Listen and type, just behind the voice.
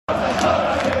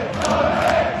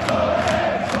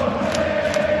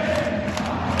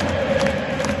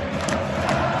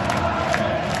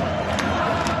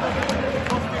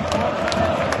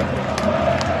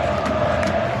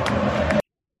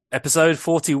Episode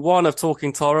 41 of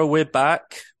Talking Toro. We're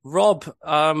back. Rob, just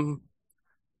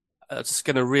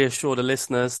going to reassure the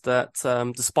listeners that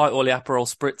despite all the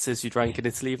Aperol spritzes you drank in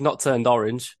Italy, you've not turned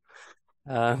orange.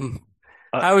 Um,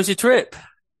 I, how was your trip?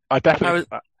 I How definitely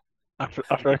was,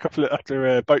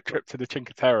 after a boat trip to the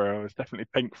Cinque Terre, I was definitely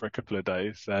pink for a couple of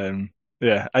days.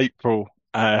 Yeah, April,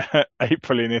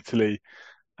 April in Italy,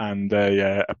 and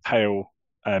yeah, a pale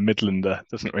Midlander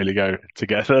doesn't really go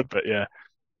together. But yeah,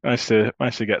 managed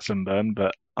to get sunburn.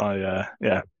 But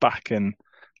yeah, back and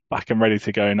ready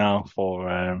to go now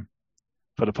for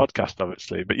the podcast,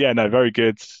 obviously. But yeah, no, very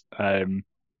good. Obviously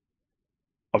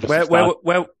start.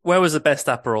 where was the best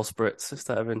Aperol spritz, just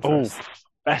out of Oh, interest?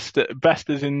 best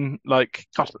is in like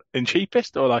cost in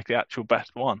cheapest or like the actual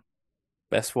best one?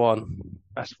 Best one.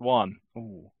 Best one.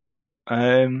 Ooh.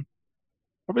 Um,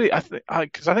 Probably I think I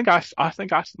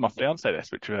asked my fiance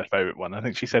this, which was her favorite one. I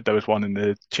think she said there was one in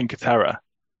the Cinque Terre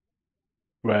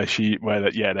where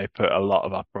that yeah they put a lot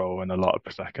of Aperol and a lot of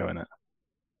Prosecco in it.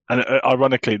 And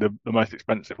ironically, the most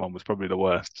expensive one was probably the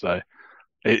worst. So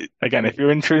again, if you're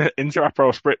into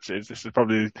Aperol spritzes, this is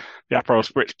probably the Aperol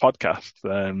Spritz podcast.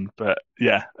 But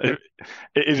yeah, it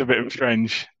is a bit of a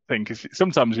strange thing because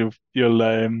sometimes you'll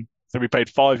so we paid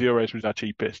 €5 was our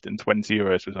cheapest and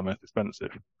 €20 was our most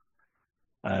expensive.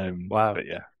 Wow. But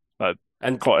yeah, that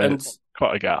And quite a and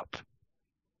quite a gap.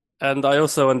 and I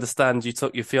also understand you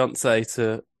took your fiance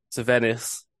to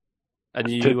Venice and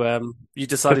To, you to,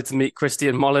 decided to meet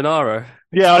Christian Molinaro.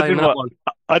 yeah, Explain that one.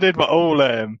 I did what all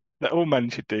that all men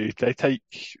should do. They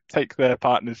take their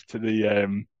partners to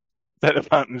take the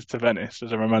partners to Venice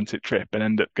as a romantic trip and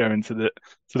end up going to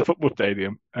the football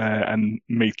stadium and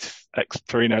meet ex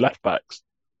Torino left backs.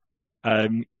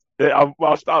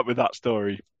 I'll start with that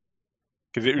story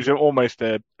because it was almost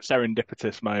a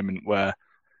serendipitous moment where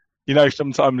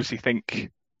sometimes you think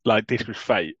like this was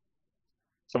fate.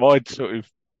 So I'd sort of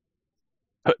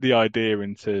put the idea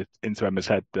into Emma's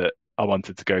head that I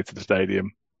wanted to go to the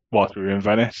stadium whilst we were in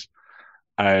Venice.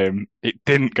 It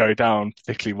didn't go down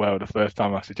particularly well the first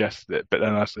time I suggested it, but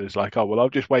then I was like, oh well, I'll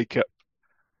just wake up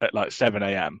at like 7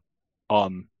 a.m.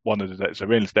 on one of the days. So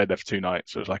we only stayed there for 2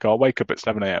 nights. So I was like, I'll wake up at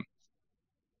 7 a.m.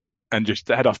 and just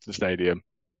head off to the stadium.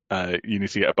 You need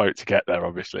to get a boat to get there,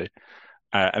 obviously.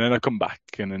 And then I come back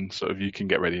and then sort of you can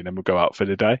get ready and then we'll go out for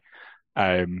the day.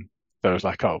 So I was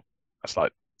like, oh, that's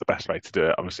like the best way to do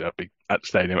it. Obviously, I'd be at the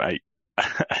stadium at 8,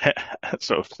 at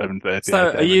sort of 7:30, So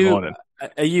 8 a.m. in the morning.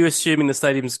 are you assuming the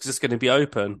stadium's just going to be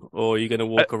open, or are you going to I,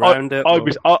 walk I, around it? I Or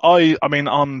was, I mean,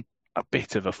 I'm a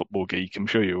bit of a football geek. I'm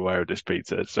sure you're aware of this,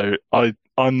 Peter. So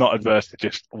I'm not adverse to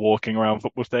just walking around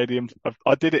football stadiums.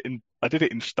 I did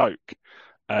it in Stoke,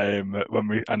 and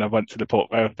I went to the Port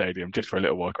Vale Stadium just for a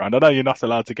little walk around. I know you're not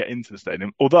allowed to get into the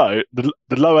stadium, although the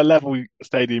lower level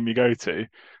stadium you go to,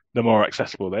 the more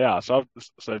accessible they are. So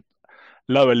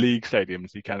lower league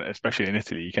stadiums, you can, especially in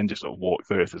Italy, you can just sort of walk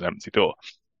through if there's an empty door.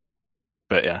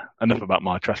 But yeah, enough about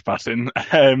my trespassing.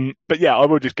 But yeah, I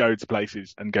will just go to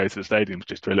places and go to the stadiums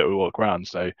just for a little walk around.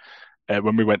 So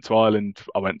when we went to Ireland,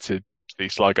 I went to the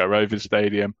Sligo Rovers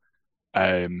Stadium.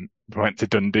 Went to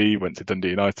Dundee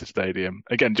United Stadium.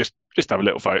 Again, just have a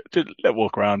little photo, just a little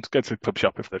walk around, go to the club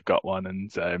shop if they've got one.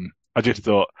 And I just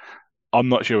thought, I'm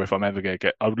not sure if I'm ever going to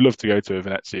get. I would love to go to a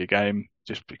Venezia game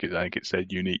just because I think it's a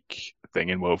unique thing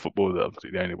in world football. That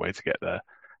obviously the only way to get there,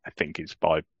 I think, is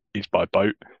by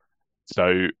boat.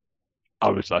 So I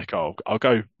was like, oh, I'll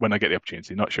go when I get the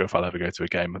opportunity. Not sure if I'll ever go to a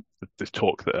game. There's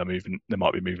talk that they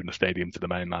might be moving the stadium to the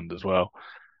mainland as well.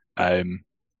 Um,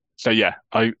 so yeah,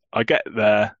 I get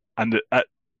there and at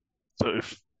sort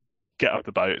of get off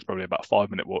the boat. It's probably about a 5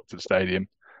 minute walk to the stadium,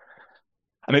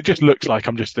 and it just looks like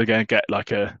I'm just going to get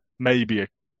like a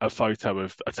photo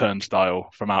of a turnstile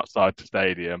from outside the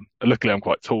stadium. Luckily, I'm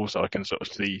quite tall, so I can sort of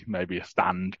see maybe a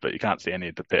stand, but you can't see any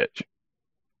of the pitch.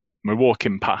 We're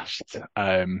walking past,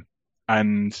 and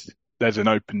there's an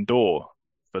open door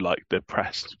for like the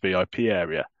press VIP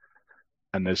area,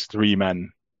 and there's three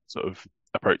men sort of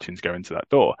approaching to go into that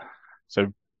door.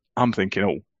 So I'm thinking,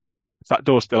 oh, if that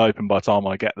door's still open by the time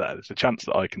I get there, there's a chance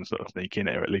that I can sort of sneak in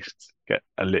here, at least get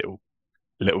a little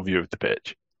view of the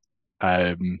pitch.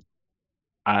 Um,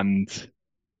 and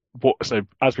so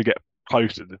as we get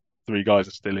closer, the three guys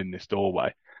are still in this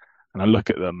doorway, and I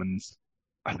look at them and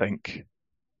I think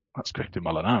that's Christian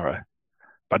Molinaro.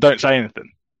 But I don't say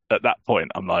anything. At that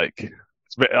point, I'm like,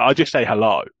 I just say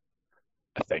hello,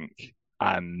 I think,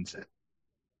 and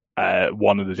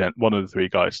one of the three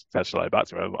guys says hello back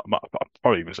to me. I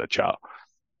probably even said ciao.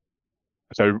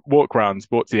 So walk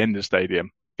to the end of the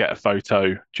stadium, get a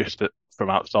photo from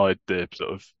outside the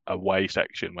sort of away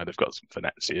section where they've got some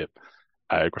Venezia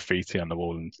graffiti on the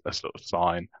wall and a sort of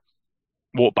sign.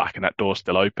 walk back and that door's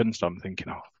still open. So I'm thinking,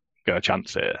 oh, got a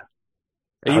chance here.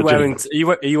 Are I you just, wearing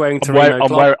are you wearing Torino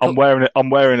I'm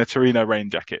wearing a Torino rain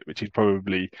jacket, which is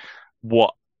probably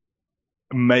what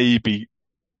maybe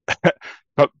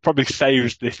probably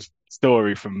saves this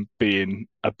story from being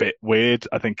a bit weird.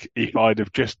 I think if I'd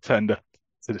have just turned up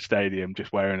to the stadium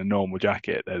just wearing a normal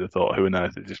jacket, they'd have thought, who on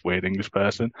earth is this weird English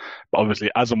person? But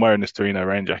obviously, as I'm wearing this Torino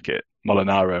rain jacket,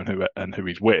 Molinaro and who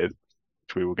he's with,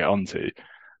 which we will get onto,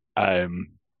 um,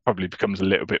 probably becomes a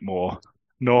little bit nor,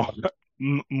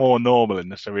 more normal in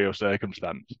the surreal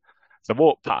circumstance. So I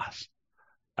walk past,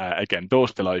 again,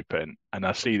 door's still open, and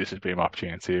I see this as being my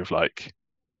opportunity of like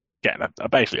getting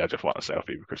basically, I just want a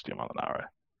selfie with Christian Molinaro.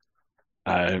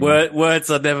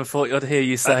 words I never thought I'd hear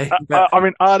you say. I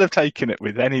mean, I'd have taken it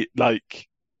with any like,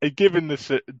 given the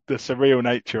surreal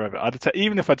nature of it.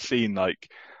 Even if I'd seen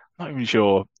like, I'm not even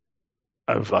sure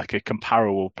of like a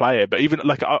comparable player, but even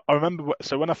like I remember.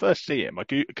 So when I first see him,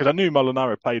 because I knew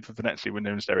Molinaro played for Venezia when they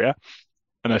were in Serie A,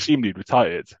 and I assumed he'd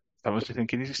retired. I was just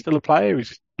thinking, is he still a player?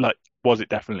 Was it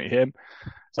definitely him?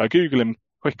 So I Googled him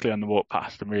quickly on the walk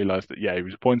past and realised that, yeah, he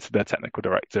was appointed their technical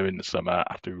director in the summer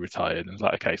after he retired. And I was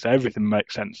like, okay, so everything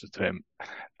makes sense to him.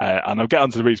 And I'll get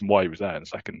on to the reason why he was there in a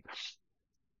second.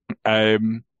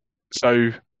 Um,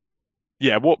 so,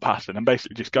 yeah, walk past and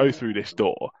basically just go through this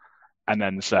door and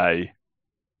then say,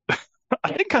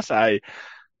 I think I say,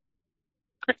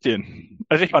 Christian,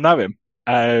 as if I know him.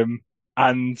 Um,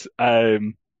 and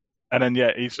um, and then,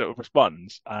 yeah, he sort of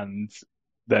responds and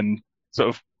then sort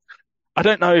of, I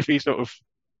don't know if he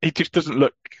just doesn't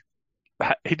look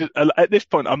he did, at this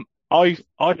point. I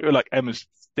feel like Emma's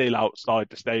still outside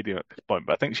the stadium at this point,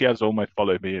 but I think she has almost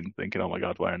followed me in, thinking, "Oh my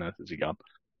God, where on earth has he gone?"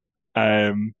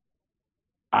 Um,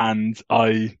 and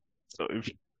I sort of,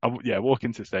 yeah, walk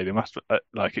into the stadium,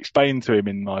 like explain to him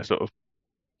in my sort of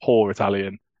poor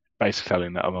Italian, basic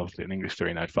Italian, that I'm obviously an English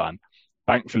Torino fan.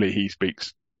 Thankfully, he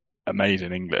speaks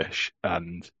amazing English,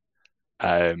 and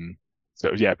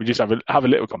so yeah, we just have a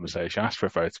little conversation. Ask for a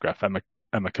photograph.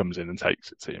 Emma comes in and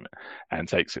takes it to me, and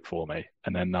takes it for me,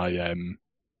 and then I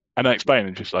explain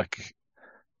and just like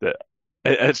that.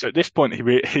 So at this point,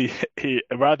 he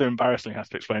rather embarrassingly has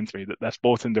to explain to me that their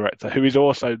sporting director, who is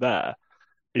also there,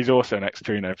 he's also an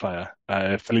ex-Torino player,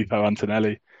 Filippo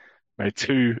Antonelli, made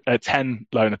 10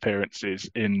 loan appearances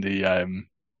in the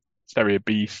Serie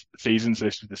B season. So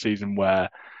this was the season where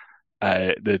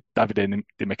the Davide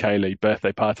Di Michele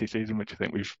birthday party season, which I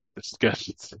think we've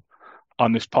discussed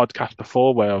on this podcast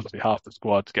before, where obviously half the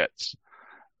squad gets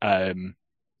um,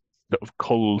 sort of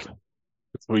culled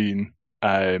between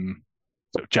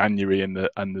sort of January and the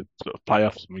sort of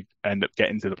playoffs, and we end up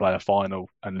getting to the playoff final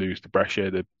and lose to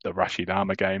Brescia, the Rashid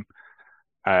Arma game.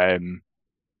 Um,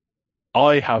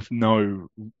 I have no,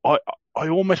 I I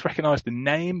almost recognised the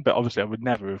name, but obviously I would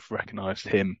never have recognised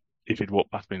him if he'd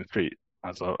walked past me in the street,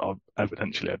 as I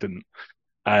evidently I didn't.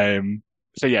 Um,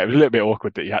 so yeah, it was a little bit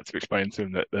awkward that you had to explain to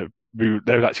him that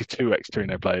there was actually two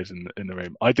ex-Torino players in the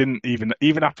room. I didn't even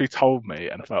after he told me,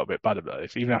 and I felt a bit bad about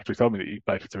this. Even after he told me that he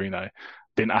played for Torino,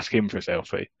 didn't ask him for a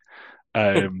selfie.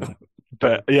 Um,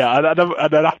 but yeah,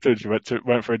 and then afterwards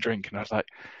went for a drink, and I was like,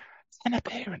 10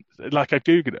 appearances. Like I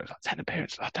googled it, I was like 10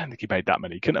 appearances. I don't think he made that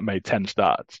many. He couldn't have made 10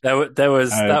 starts. There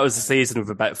was Um, that was a season with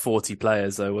about 40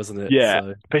 players, though, wasn't it? yeah,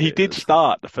 So but he it did was,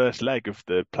 start the first leg of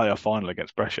the playoff final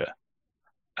against Brescia.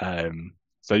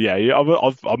 So yeah,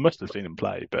 I must have seen him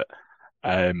play, but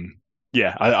um,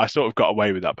 yeah, I sort of got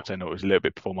away with that, pretending it was a little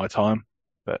bit before my time,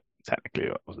 but technically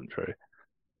it wasn't true.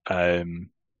 Um,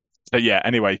 so yeah,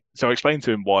 anyway, so I explained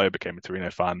to him why I became a Torino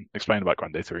fan, explained about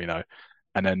Grande Torino,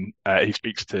 and then he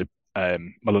speaks to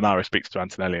Molinaro speaks to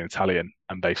Antonelli in Italian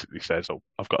and basically says, "Oh,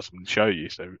 I've got something to show you."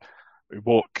 So we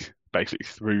walk basically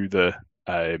through so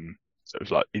it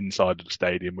was like inside of the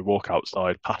stadium. We walk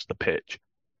outside past the pitch.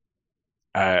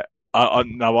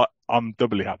 I'm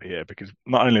doubly happy here because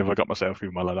not only have I got myself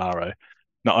with Molinaro,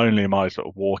 not only am I sort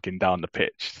of walking down the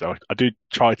pitch, so I do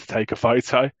try to take a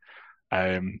photo.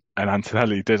 And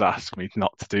Antonelli does ask me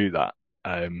not to do that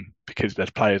because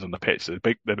there's players on the pitch. So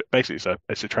basically,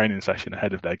 it's a training session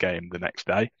ahead of their game the next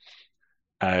day.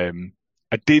 Um,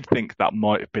 I did think that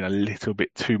might have been a little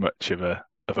bit too much of a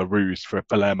ruse for a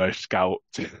Palermo scout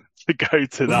to go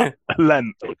to that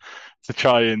length to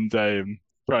try and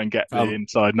get the um,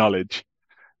 inside knowledge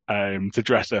to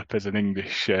dress up as an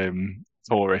English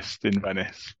tourist in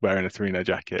Venice wearing a Torino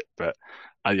jacket. But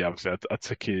yeah, obviously I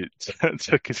took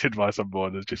took his advice on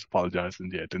board and just apologised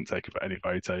and yeah, didn't take any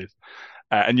photos.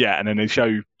 And yeah, and then they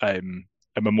show a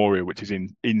memorial which is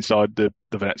inside the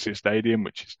Venezia Stadium,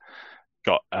 which has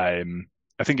got I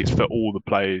think it's for all the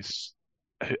players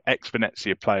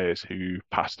ex-Venezia players who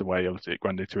passed away, obviously at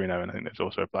Grande Torino, and I think there's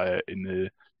also a player in the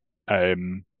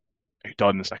who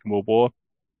died in the Second World War.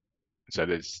 So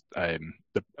there's the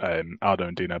Aldo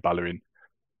and Dino Ballerin,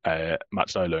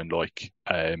 Mazzolo and Loic.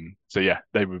 So yeah,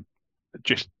 they were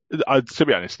just. To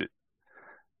be honest,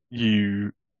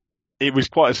 you it was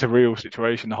quite a surreal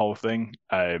situation, the whole thing.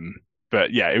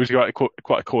 But yeah, it was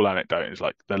quite a cool anecdote. It was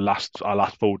like our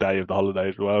last full day of the holiday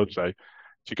as well. So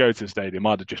to go to the stadium,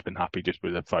 I'd have just been happy just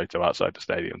with a photo outside the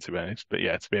stadium, to be honest. But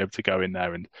yeah, to be able to go in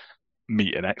there and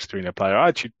meet an ex-Torino player,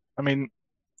 I mean,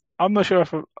 I'm not sure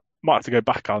if I might have to go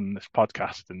back on this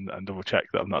podcast and double check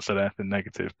that I've not said anything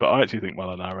negative. But I actually think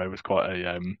Molinaro was quite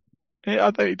a yeah,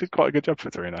 I think he did quite a good job for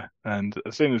Torino. And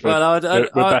as soon as Well,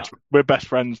 we're best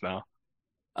friends now.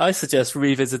 I suggest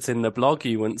revisiting the blog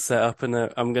you once set up, and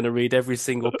I'm going to read every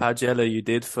single pagella you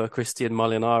did for Christian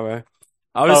Molinaro.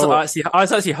 Oh, I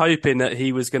was actually hoping that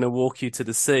he was going to walk you to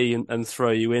the sea and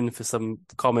throw you in for some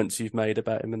comments you've made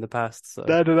about him in the past. So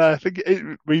no. I think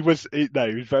no, he was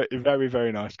very,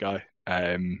 very nice guy.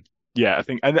 Yeah, I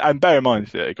think, and bear in mind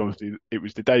that obviously it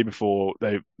was the day before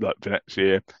they like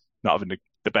Venezia not having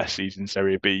the best season in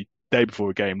Serie B, day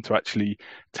before a game to actually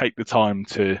take the time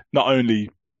to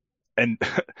and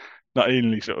not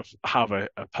only sort of have a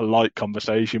polite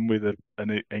conversation with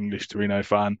an English Torino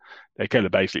fan. They kind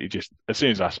of basically just, as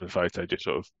soon as I asked for the photo, just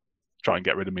sort of try and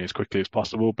get rid of me as quickly as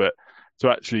possible. But to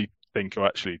actually think, oh,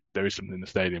 actually, there is something in the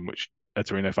stadium which a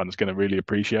Torino fan is going to really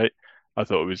appreciate. I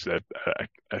thought it was a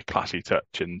classy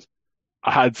touch, and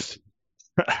I had,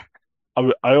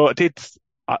 I did,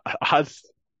 I had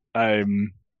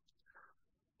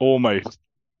almost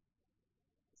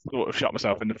sort of shot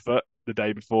myself in the foot the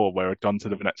day before, where I'd gone to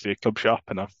the Venezia club shop,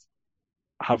 and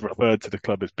have referred to the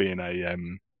club as being a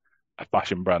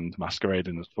fashion brand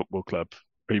masquerading as a football club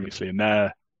previously, and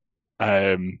their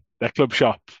club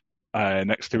shop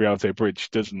next to Rialto Bridge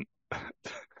doesn't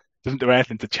do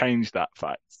anything to change that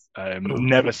fact.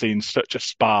 Never seen such a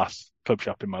sparse club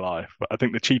shop in my life. But I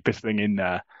think the cheapest thing in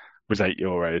there was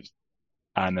 €8,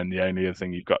 and then the only other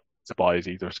thing you've got to buy is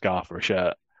either a scarf or a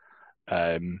shirt.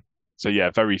 Um, so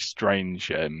yeah, very strange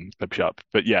club shop.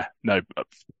 But yeah, no,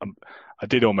 I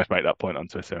did almost make that point on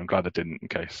Twitter. I'm glad I didn't, in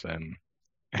case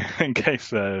in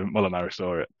case Molinaro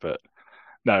saw it. But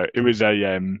no, it was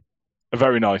a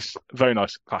very nice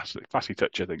classy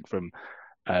touch, I think, from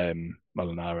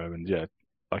Molinaro. And yeah,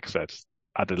 like I said,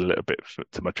 added a little bit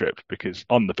to my trip, because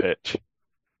on the pitch,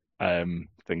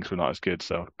 things were not as good.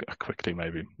 So I quickly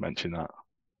maybe mention that.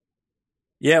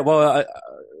 yeah, well,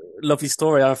 lovely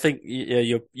story. I think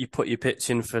yeah, you put your pitch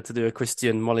in to do a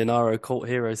Christian Molinaro Cult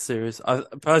Heroes series. I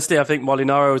think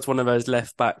Molinaro was one of those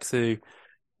left backs who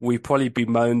we probably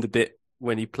bemoaned a bit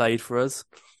when he played for us.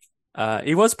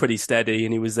 He was pretty steady,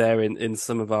 and he was there in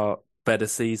some of our better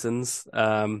seasons.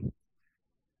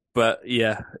 But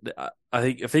yeah,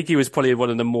 I think he was probably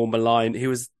one of the more maligned. He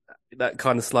was that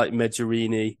kind of slight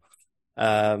Meggiorini,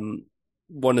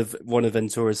 one of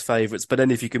Ventura's favourites. But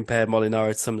then if you compare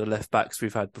Molinaro to some of the left backs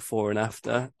we've had before and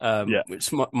after, Yeah,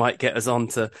 which might get us on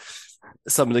to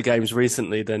some of the games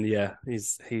recently, then yeah,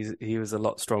 he was a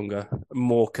lot stronger,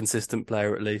 more consistent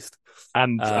player at least.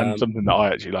 and Um, something that I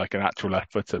actually like, an actual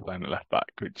left footer playing at left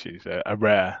back, which is a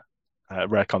rare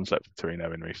concept for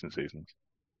Torino in recent seasons.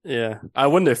 yeah, I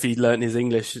wonder if he learnt his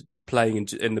English playing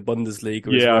in the Bundesliga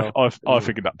as Yeah, well. I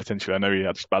figured that potentially. I know he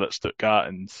had a spell at Stuttgart,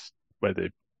 and whether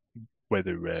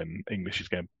English is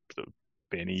going to sort of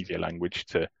be an easier language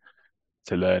to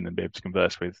learn and be able to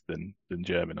converse with than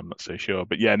German, I'm not so sure.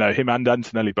 But yeah, no, him and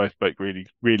Antonelli both spoke really,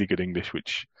 really good English,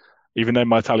 which, even though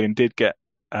my Italian did get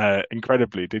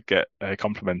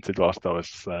complimented whilst I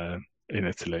was in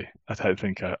Italy, I don't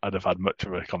think I'd have had much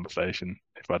of a conversation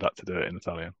if I'd had to do it in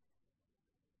Italian.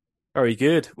 Very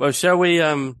good. Well, shall we?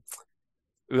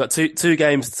 We've got two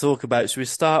games to talk about. Should we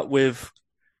start with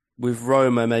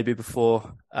Roma maybe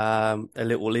before a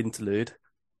little interlude?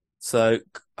 So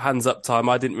hands up time.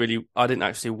 I didn't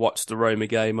actually watch the Roma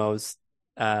game. I was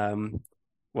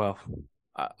well,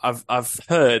 I've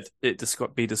heard it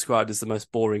be described as the most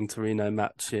boring Torino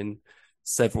match in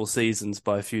several seasons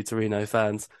by a few Torino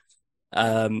fans.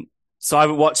 So I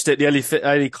haven't watched it. The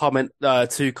only comment,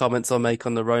 two comments I'll make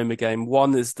on the Roma game.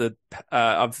 One is even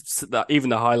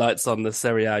the highlights on the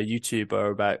Serie A YouTube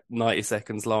are about 90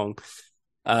 seconds long.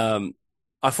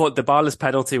 I thought the Barla's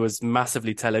penalty was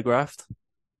massively telegraphed.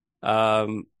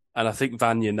 And I think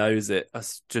Vanya knows it.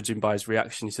 As judging by his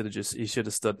reaction, he should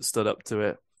have stood up to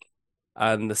it.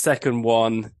 And the second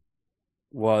one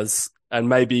was, and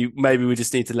maybe we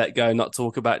just need to let go and not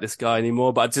talk about this guy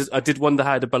anymore. But I did wonder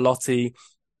how the Belotti,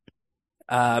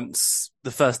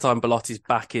 the first time Belotti's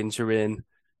back in Turin,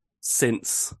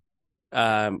 since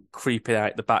creeping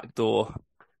out the back door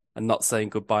and not saying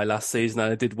goodbye last season.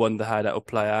 And I did wonder how that would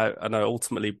play out. I know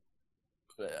ultimately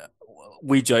uh,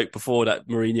 we joked before that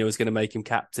Mourinho was going to make him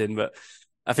captain, but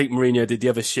I think Mourinho did the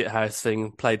other shithouse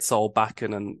thing, played Sol back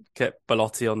and kept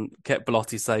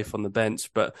Belotti safe on the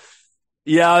bench. But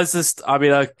yeah, I was just, I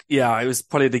mean, yeah, it was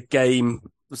probably the game.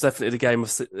 It was definitely the game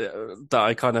that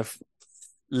I kind of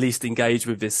least engaged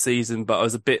with this season. But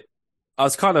I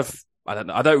was kind of, I don't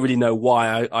know, I don't really know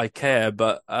why I care,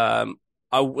 but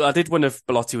I did wonder if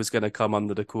Belotti was going to come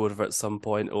under the Cordova at some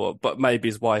point, but maybe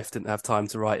his wife didn't have time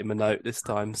to write him a note this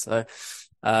time. So,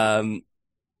 um,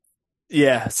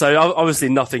 yeah, so obviously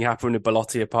nothing happened with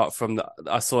Belotti apart from that.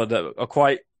 I saw that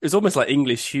it was almost like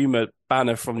English humour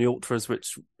banner from the Ultras,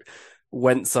 which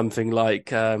went something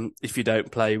like, if you don't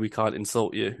play, we can't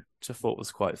insult you, which I thought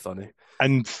was quite funny.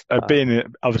 And Uh,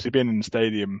 obviously being in the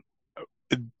stadium,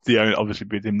 obviously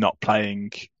with him not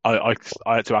playing, I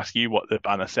had to ask you what the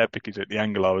banner said because at the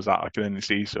angle I was at, I could only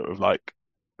see sort of like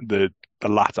the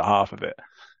latter half of it.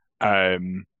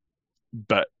 Um,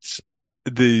 but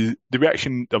the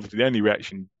reaction, obviously the only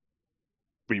reaction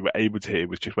we were able to hear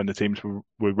was just when the teams were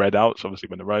read out. So obviously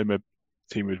when the Roma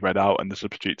team was read out and the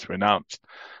substitutes were announced,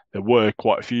 there were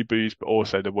quite a few boos, but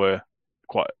also there were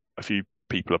quite a few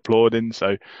people applauding.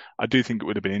 So I do think it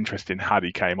would have been interesting had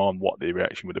he came on, what the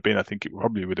reaction would have been. I think it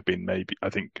probably would have been maybe. I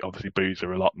think obviously boos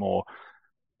are a lot more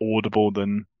audible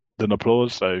than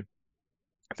applause. So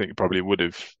I think it probably would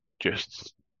have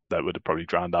just that would have probably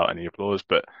drowned out any applause.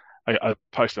 But I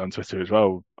posted on Twitter as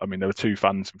well. I mean, there were two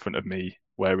fans in front of me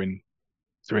wearing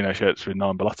Torino shirts with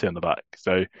Nine Belotti on the back.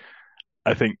 So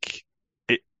I think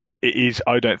it it is.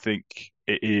 I don't think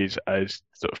it is as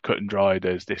sort of cut and dried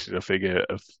as this is a figure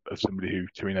of somebody who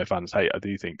Torino fans hate. I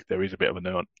do think there is a bit of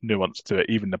a nuance to it.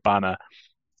 Even the banner,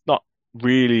 not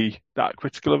really that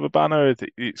critical of a banner.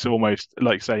 It's almost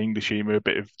like say English humour, a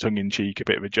bit of tongue in cheek, a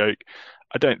bit of a joke.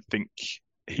 I don't think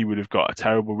he would have got a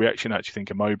terrible reaction. I actually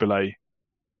think Immobile,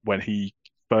 when he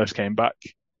first came back,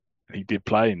 and he did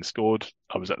play and scored.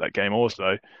 I was at that game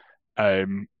also.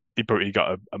 He probably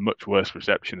got a much worse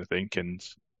reception, I think, and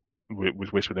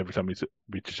was whistled every time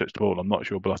we touched the ball. I'm not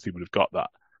sure Belotti would have got that.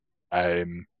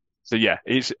 So yeah,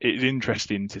 it's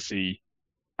interesting to see,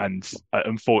 and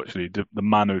unfortunately, the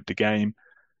manner of the game,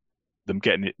 them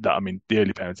getting it. That I mean, the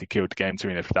early penalty killed the game.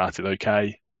 Torino started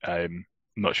okay. I'm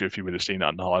not sure if you would have seen that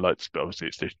in the highlights, but obviously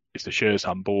it's the Schürrle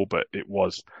handball, but it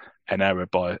was an error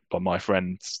by my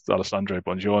friend Alessandro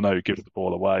Bongiorno who gives the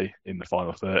ball away in the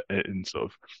final third in sort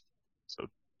of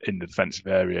in the defensive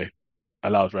area,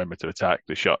 allows Roma to attack.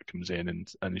 The shot comes in and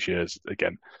Schürrle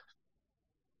again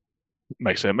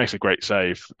makes a great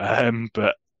save.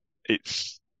 But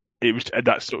it was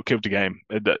that sort of killed the game.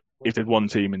 That if there's one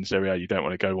team in Serie A you don't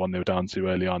want to go 1-0 down too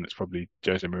early on, it's probably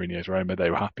Jose Mourinho's Roma.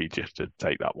 They were happy just to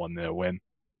take that 1-0 win.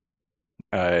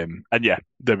 And yeah,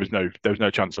 there was no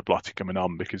chance of Blotti coming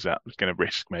on because that was going to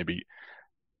risk maybe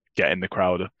getting the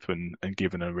crowd up and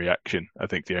giving a reaction. I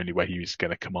think the only way he was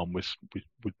going to come on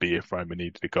would be if Roma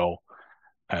needed a goal.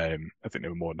 I think they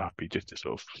were more than happy just to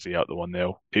sort of see out the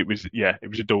 1-0. It was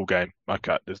a dull game.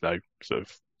 There's no sort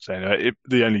of saying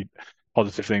the only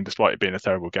positive thing, despite it being a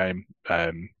terrible game,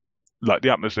 like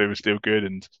the atmosphere was still good,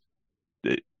 and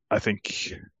I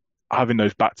think having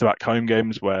those back-to-back home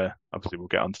games where obviously we'll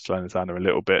get onto Salernitana a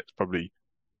little bit, probably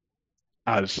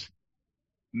has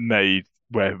made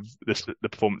where the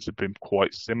performance had been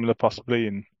quite similar, possibly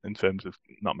in terms of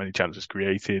not many chances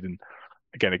created, and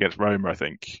again against Roma, I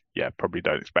think probably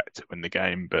don't expect to win the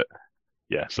game, but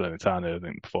yeah, Salernitana, I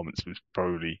think the performance was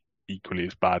probably equally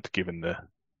as bad given the,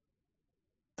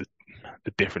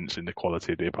 the difference in the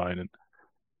quality of the opponent.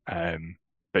 Um,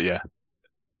 but yeah,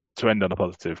 to end on a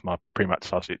positive, my pre-match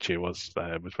sausage was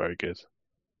very good.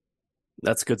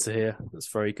 That's good to hear.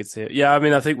 That's very good to hear. Yeah, I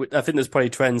mean, I think there's probably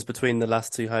trends between the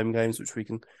last two home games, which we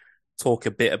can talk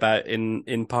a bit about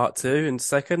in part two in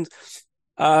second.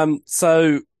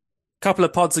 So a couple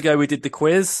of pods ago we did the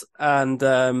quiz,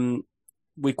 and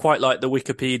we quite like the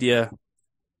Wikipedia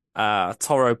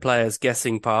Toro players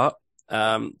guessing part.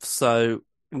 So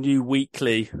new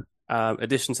weekly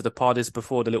addition to the pod is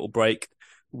before the little break.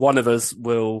 One of us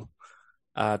will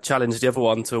challenge the other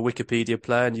one to a Wikipedia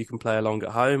player, and you can play along at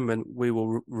home, and we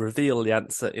will reveal the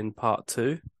answer in part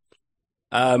two.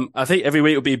 I think every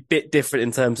week will be a bit different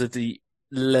in terms of the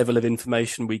level of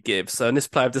information we give. So in this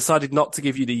play, I've decided not to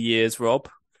give you the years, Rob,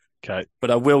 Okay.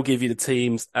 but I will give you the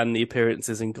teams and the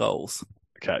appearances and goals.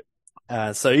 Okay.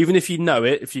 So even if you know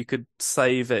it, if you could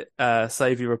save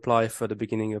your reply for the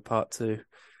beginning of part two,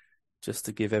 just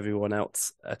to give everyone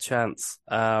else a chance.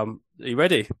 Are you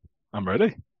ready? I'm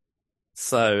ready.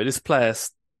 So this player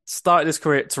Started his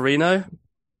career at Torino,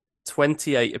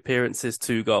 28 appearances,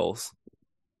 2 goals.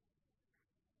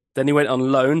 Then he went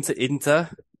on loan to Inter,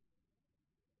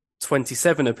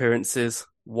 27 appearances,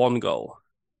 1 goal.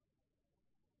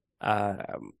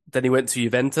 Then he went to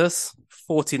Juventus,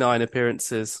 49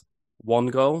 appearances, 1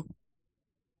 goal.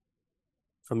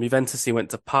 From Juventus, he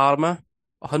went to Parma,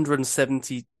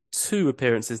 172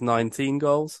 appearances, 19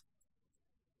 goals.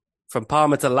 From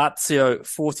Parma to Lazio,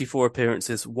 44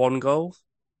 appearances, 1 goal.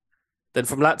 Then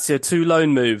from Lazio, 2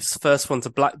 loan moves. First one to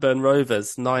Blackburn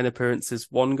Rovers, 9 appearances,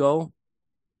 1 goal.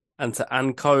 And to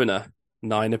Ancona,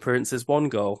 9 appearances, 1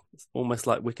 goal. It's almost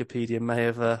like Wikipedia may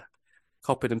have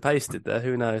copied and pasted there.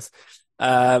 Who knows?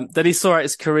 Then he saw out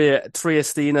his career at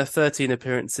Triestina, 13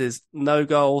 appearances, no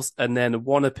goals, and then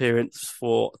 1 appearance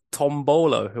for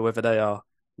Tombolo, whoever they are.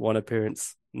 1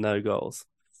 appearance, no goals.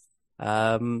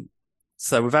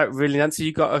 So without really an answer,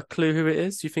 you got a clue who it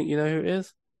is? Do you think you know who it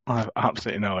is? I have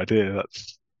absolutely no idea.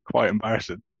 That's quite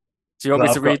embarrassing. Do you want But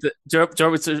me to I've got read it? Do you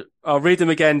want me to? I'll read them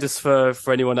again just for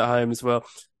anyone at home as well.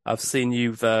 I've seen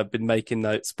you've been making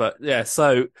notes, but yeah.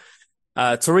 So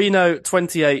Torino,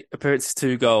 28 appearances,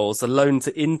 2 goals. A loan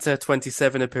to Inter,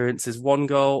 27 appearances, 1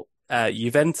 goal.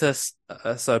 Juventus,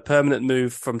 so a permanent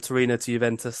move from Torino to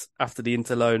Juventus after the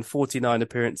Inter loan, 49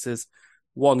 appearances,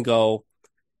 1 goal.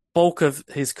 Bulk of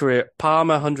his career at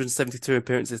Parma, 172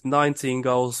 appearances, 19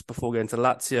 goals before going to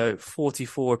Lazio,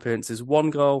 44 appearances, 1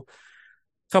 goal.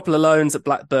 Couple of loans at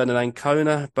Blackburn and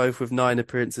Ancona, both with 9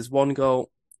 appearances, 1 goal.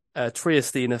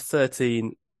 Triestina,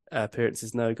 13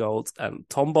 appearances, no goals. And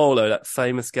Tombolo, that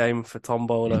famous game for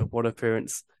Tombolo, 1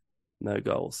 appearance, no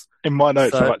goals. in my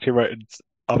notes. So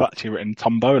I've actually written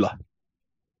Tombola.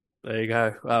 there you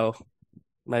go. Well,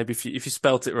 maybe if you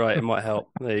spelt it right, it might help.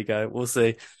 There you go. We'll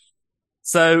see.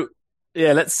 So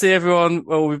yeah, let's see everyone.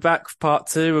 Well, we'll be back for part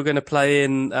two. We're going to play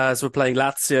in as we're playing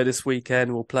Lazio this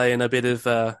weekend. We'll play in a bit of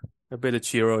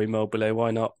Ciro Immobile.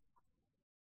 Why not?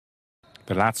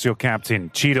 The Lazio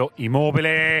captain, Ciro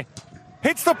Immobile,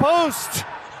 hits the post.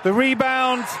 The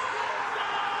rebound.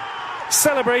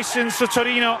 Celebrations for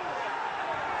Torino.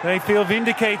 They feel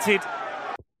vindicated.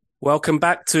 Welcome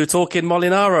back to Talking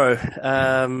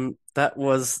Molinaro. That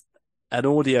was an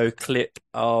audio clip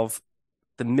of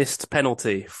the missed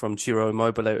penalty from Ciro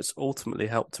Immobile, which ultimately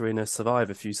helped Torino survive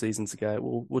a few seasons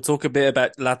ago. We'll talk a bit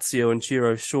about Lazio and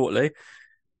Ciro shortly.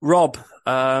 Rob,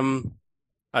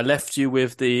 I left you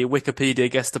with the Wikipedia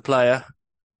guest a player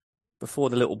before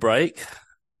the little break.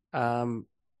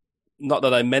 Not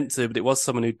that I meant to, but it was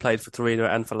someone who'd played for Torino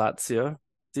and for Lazio.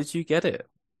 Did you get it?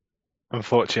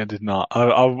 Unfortunately, I did not.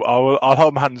 I'll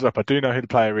hold my hands up. I do know who the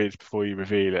player is before you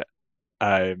reveal it,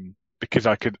 because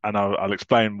I could, and I'll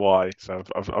explain why. So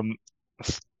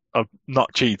I've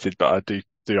not cheated, but I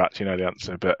do actually know the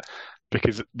answer. But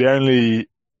because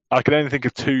I could only think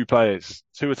of 2 players,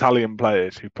 2 Italian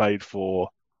players who played for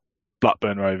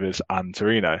Blackburn Rovers and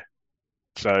Torino.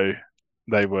 So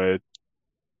they were,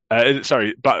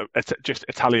 just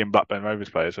Italian Blackburn Rovers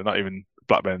players, so not even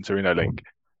Blackburn and Torino link.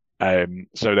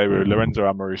 So they were Lorenzo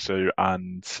Amoruso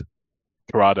and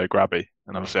Corrado Grabbi,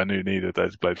 and obviously I knew neither of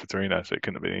those played for Torino, so it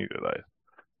couldn't have been either of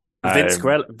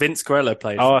those. Vince Grello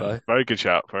played for both. Very good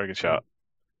shout, very good shout.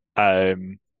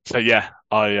 So yeah,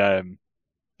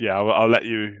 I'll let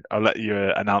you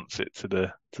announce it to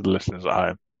the listeners at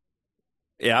home.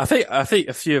 Yeah, I think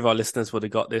a few of our listeners would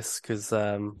have got this because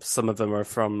some of them are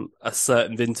from a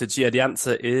certain vintage. Yeah, the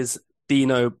answer is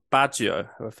Dino Baggio,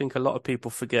 who I think a lot of people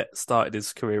forget started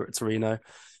his career at Torino.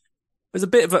 It was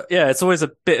it's always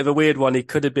a bit of a weird one. He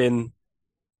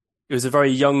was a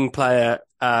very young player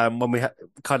when we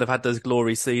kind of had those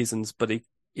glory seasons, but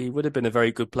he would have been a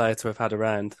very good player to have had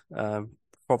around.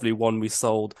 Probably one we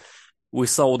sold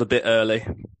a bit early.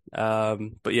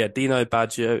 But yeah, Dino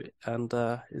Baggio and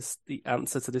is the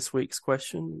answer to this week's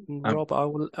question. Rob, I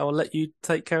will let you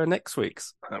take care of next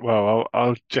week's. Well,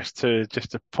 I'll just to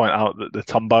point out that the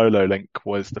Tombolo link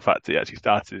was the fact that he actually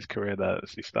started his career there.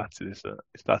 He started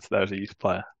there as a youth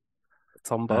player.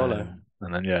 Tombolo.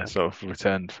 And then sort of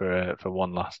returned for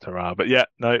one last hurrah. But yeah,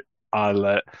 no, are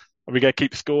we going to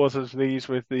keep scores as these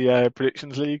with the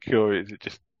predictions league, or is it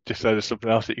just so there's something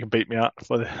else that you can beat me up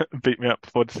before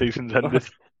the season's ended?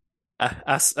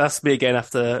 Ask me again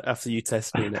after you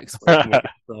test me next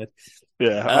week.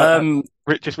 Yeah.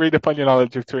 Just read up on your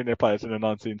knowledge of Torino players in the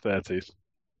 1930s.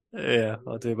 Yeah,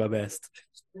 I'll do my best.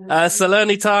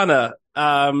 Salernitana.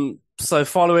 So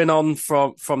following on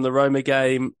from the Roma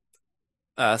game,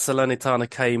 Salernitana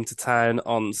came to town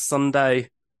on Sunday.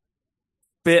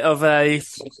 Bit of a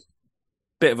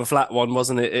flat one,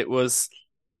 wasn't it? It was.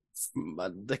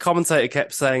 The commentator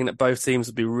kept saying that both teams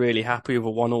would be really happy with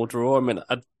a 1-1 draw. I mean,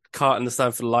 can't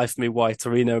understand for the life of me why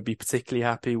Torino would be particularly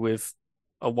happy with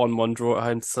a 1-1 draw at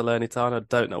home to Salernitana. I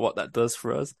don't know what that does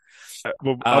for us.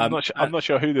 Well, I'm Um, not sure. I'm and not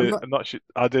sure who I'm the. not. I'm not sure.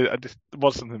 I just there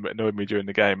was something that annoyed me during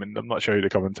the game, and I'm not sure who the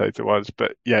commentator was.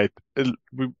 But yeah,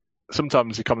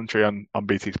 sometimes the commentary on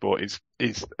BT Sport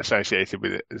is associated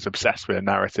with it, is obsessed with a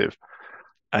narrative.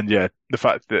 And yeah, the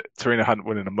fact that Torino hadn't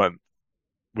won in a month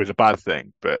was a bad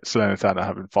thing, but Salernitana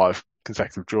having 5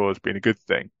 consecutive draws being a good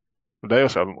thing. But they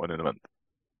also haven't won in a month.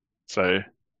 So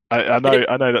I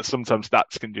know that sometimes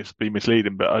stats can just be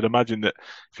misleading, but I'd imagine that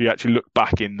if you actually look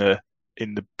back in the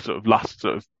sort of last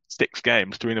sort of 6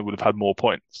 games, Torino would have had more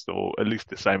points, or at least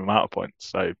the same amount of points.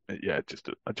 So yeah, I just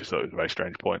thought it was a very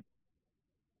strange point.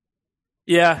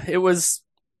 Yeah, it was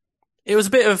a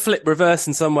bit of a flip reverse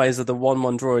in some ways of the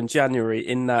 1-1 draw in January,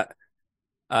 in that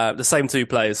the same two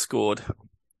players scored.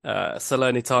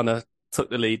 Salernitana took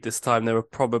the lead this time. They were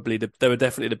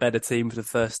definitely the better team for the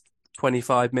first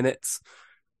 25 minutes.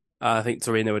 I think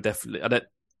Torino were definitely.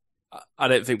 I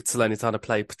don't think Salernitana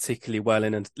played particularly well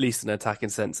in at least an attacking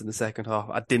sense in the second half.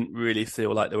 I didn't really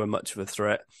feel like they were much of a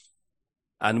threat.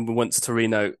 And once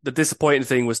Torino, the disappointing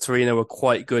thing was Torino were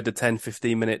quite good the 10,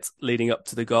 15 minutes leading up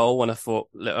to the goal. And I thought,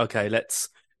 okay,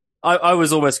 I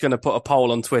was almost going to put a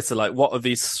poll on Twitter, like, what of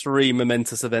these 3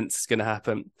 momentous events is going to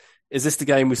happen? Is this the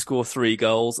game we score 3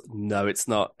 goals? No, it's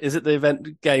not. Is it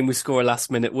the game we score a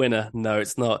last minute winner? No,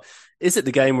 it's not. Is it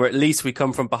the game where at least we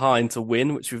come from behind to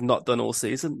win, which we've not done all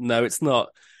season? No, it's not.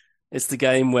 It's the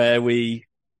game where we,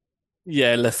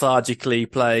 lethargically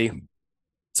play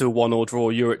to a 1-1 draw.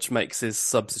 Juric makes his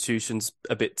substitutions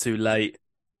a bit too late,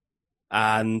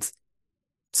 and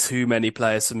too many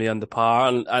players for me under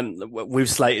par. And we've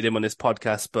slated him on this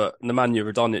podcast, but Nemanja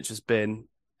Radonjic has been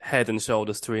head and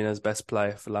shoulders Torino's best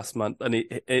player for last month. And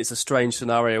it's a strange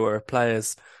scenario where a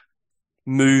player's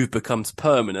move becomes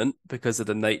permanent because of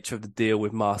the nature of the deal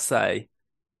with Marseille.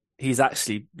 He's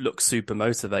actually looked super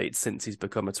motivated since he's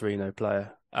become a Torino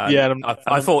player. Yeah, And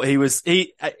I thought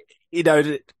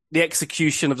the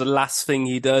execution of the last thing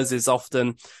he does is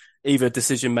often either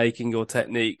decision making or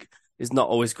technique is not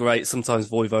always great. Sometimes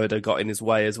Voivoda got in his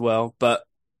way as well, but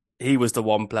he was the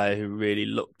one player who really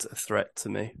looked a threat to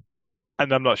me.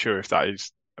 and I'm not sure if that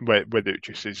is whether it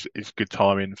just is good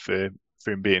timing for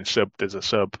him being subbed as a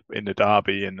sub in the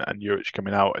derby, and Juric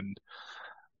coming out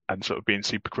and sort of being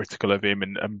super critical of him,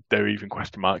 and there are even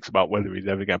question marks about whether he's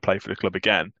ever going to play for the club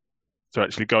again. To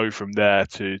actually go from there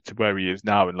to where he is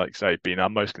now, and like say, being our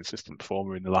most consistent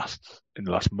performer in the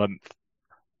last month,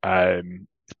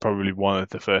 it's probably one of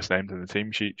the first names on the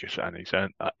team sheet. And he's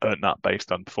earned that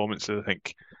based on performances. I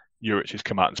think Juric has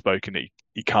come out and spoken that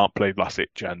he can't play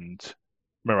Vlasic and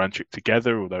Moranchuk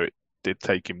together, although it did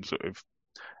take him sort of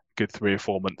a good 3 or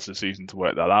 4 months of the season to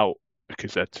work that out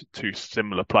because they're two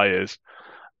similar players.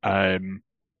 So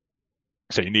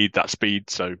you need that speed.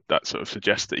 So that sort of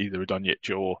suggests that either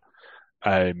Radonjic or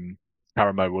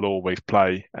Karamo will always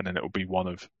play, and then it will be one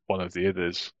of the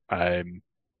others.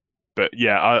 But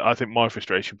yeah, I think my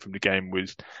frustration from the game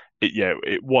was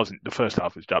it wasn't, the first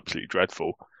half was absolutely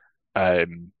dreadful.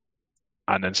 And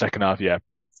then second half,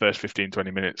 first 15,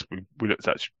 20 minutes, we looked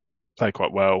at play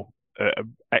quite well.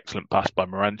 Excellent pass by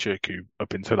Moranchuk, who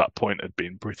up until that point had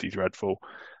been pretty dreadful.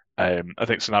 I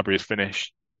think Sanabria's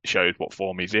finish shows what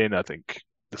form he's in. I think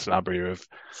the Sanabria of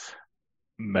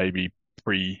maybe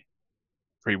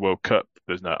pre-World Cup,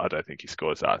 I don't think he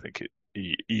scores that. I think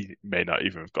he may not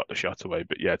even have got the shot away,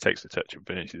 but yeah, takes the touch and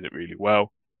finishes it really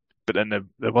well. But then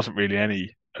there wasn't really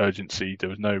any urgency. There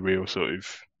was no real sort of,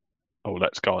 oh,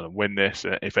 let's go on and win this.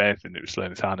 If anything, it was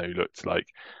Salernitana who looked like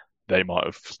they might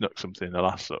have snuck something in the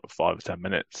last sort of 5 or 10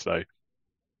 minutes. So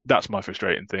that's my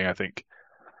frustrating thing. I think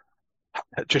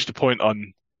just a point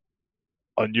on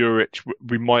Juric,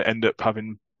 we might end up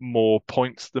having more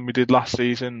points than we did last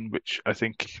season, which I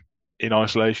think in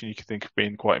isolation you could think of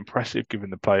being quite impressive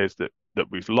given the players that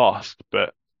we've lost.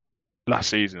 But last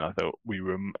season I thought we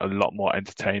were a lot more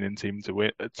entertaining team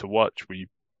to watch. We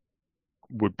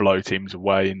would blow teams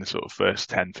away in the sort of first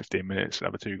 10, 15 minutes and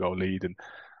have a 2-goal lead,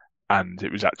 and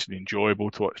it was actually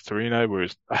enjoyable to watch Torino.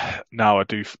 Whereas now I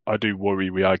do worry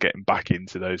we are getting back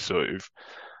into those sort of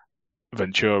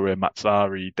Ventura,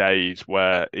 Mazzari days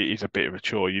where it is a bit of a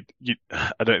chore.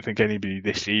 I don't think anybody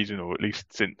this season, or at least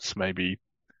since maybe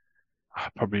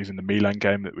probably even the Milan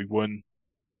game that we won,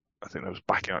 I think that was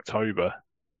back in October,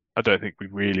 I don't think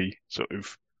we've really sort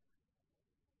of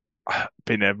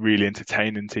been a really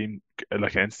entertaining team,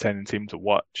 like an entertaining team to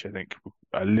watch. I think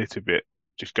a little bit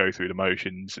just go through the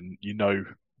motions, and you know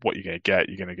what you're going to get.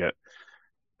 You're going to get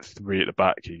 3 at the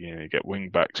back. You're going to get wing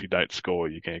backs who don't score.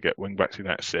 You're going to get wing backs who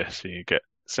don't assist. And you get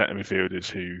centre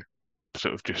midfielders who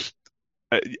sort of just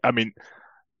I mean,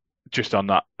 just on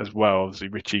that as well, obviously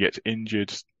Richie gets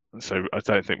injured, so I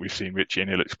don't think we've seen Richie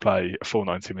and Illich play a full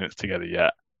 90 minutes together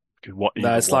yet, because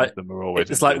No, either one of them are always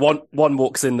it's like injured. one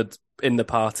walks in the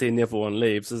party and the other one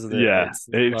leaves, isn't it? Yeah, It's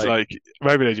it's like like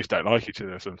maybe they just don't like each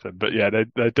other or something. But yeah,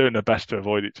 they're doing their best to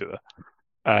avoid each other.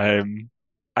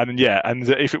 And yeah, and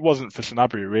if it wasn't for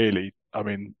Sanabria, really, I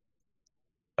mean,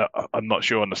 I'm not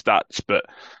sure on the stats, but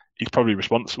he's probably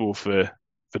responsible for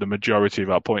the majority of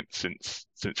our points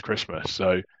since Christmas.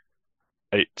 So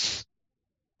it's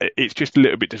it's just a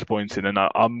little bit disappointing, and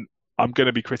I'm going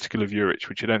to be critical of Juric,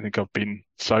 which I don't think I've been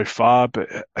so far, but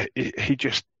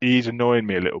he's annoying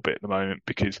me a little bit at the moment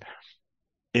because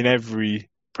in every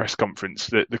press conference,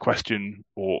 the question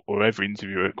or every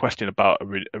interview, a question about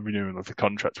a renewal of the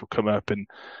contract will come up, and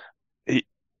he,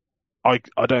 I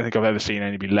don't think I've ever seen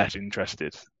anybody less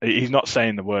interested. He's not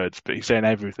saying the words, but he's saying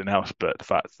everything else, but the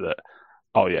fact that,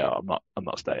 oh yeah, I'm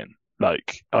not staying.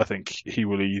 Like I think he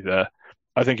will either.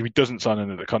 I think if he doesn't sign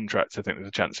another contract, I think there's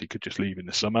a chance he could just leave in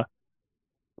the summer.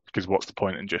 Because what's the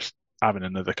point in just having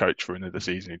another coach for another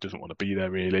season who doesn't want to be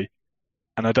there really?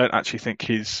 And I don't actually think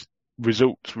his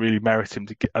results really merit him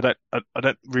to get. I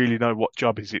don't really know what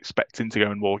job he's expecting to go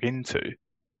and walk into,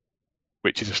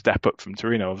 which is a step up from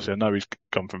Torino. Obviously, I know he's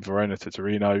gone from Verona to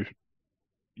Torino.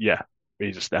 Yeah,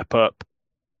 he's a step up,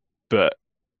 but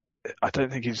I don't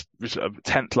think he's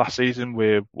 10th last season.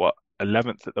 We're what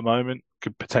 11th at the moment.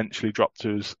 Could potentially drop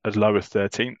to as low as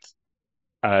 13th.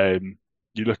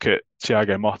 You look at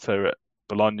Thiago Motta at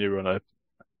Bologna on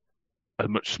a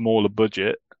much smaller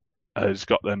budget, has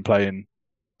got them playing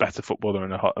better football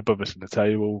and above us in the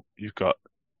table. You've got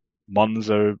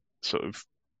Monza, sort of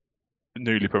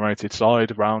newly promoted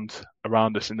side around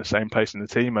us in the same place in the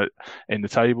team in the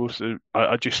table. So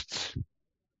I just,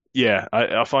 yeah,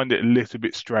 I find it a little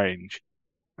bit strange.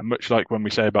 And much like when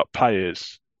we say about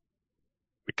players,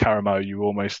 with Caramo, you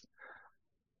almost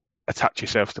attach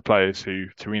yourself to players who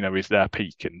Torino is their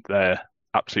peak and they're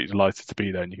absolutely delighted to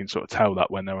be there. And you can sort of tell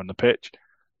that when they're on the pitch.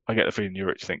 I get the feeling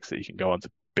Juric thinks that he can go on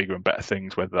to bigger and better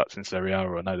things, whether that's in Serie A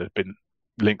or I know there's been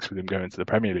links with him going to the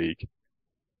Premier League.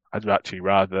 I'd actually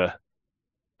rather.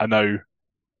 I know,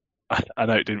 I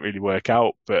know it didn't really work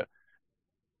out, but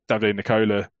Davide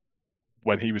Nicola,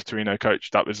 when he was Torino coach,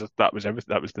 that was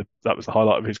everything. That was the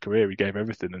highlight of his career. He gave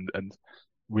everything, and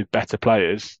with better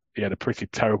players, he had a pretty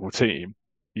terrible team.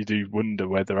 You do wonder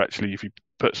whether actually, if you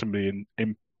put somebody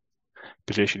in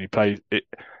position, he plays it.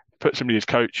 Put somebody as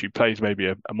coach who plays maybe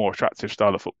a more attractive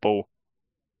style of football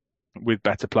with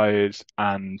better players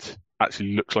and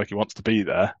actually looks like he wants to be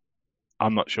there.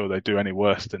 I'm not sure they do any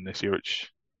worse than this Juric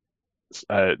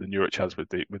than Juric has with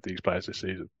these players this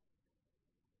season.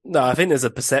 no, I think there's a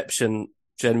perception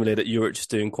generally that Juric is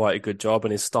doing quite a good job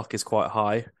and his stock is quite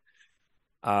high.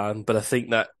 But I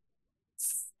think that's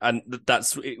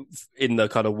in the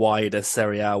kind of wider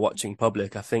Serie A watching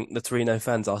public. I think the Torino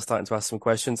fans are starting to ask some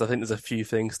questions. I think there's a few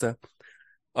things to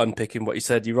unpick in what you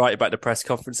said. You're right about the press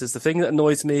conferences. The thing that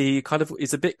annoys me kind of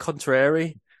is a bit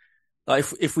contrary. Like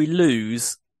if we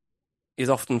lose, he's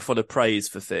often full of praise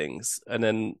for things. And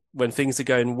then when things are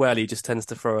going well, he just tends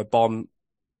to throw a bomb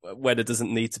where there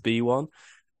doesn't need to be one.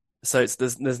 So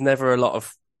there's never a lot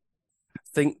of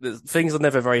things are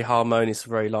never very harmonious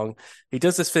for very long. He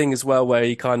does this thing as well where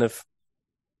he kind of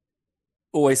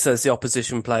always says the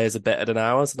opposition players are better than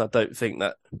ours, and I don't think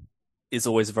that is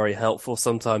always very helpful.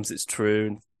 Sometimes it's true,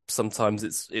 and sometimes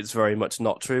it's very much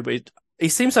not true. But he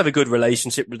seems to have a good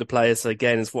relationship with the players. So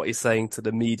again, is what he's saying to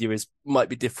the media might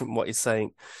be different from what he's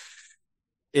saying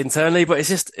internally, but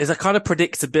it's a kind of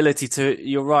predictability to it.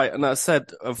 You're right, and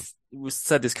we've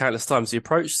said this countless times. The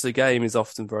approach to the game is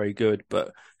often very good,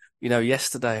 but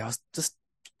yesterday I was just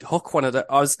I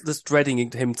was just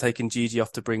dreading him taking Gigi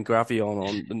off to bring Gravion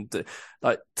on, and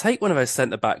like take one of those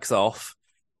centre backs off.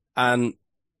 And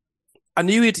I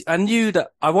knew that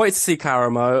I wanted to see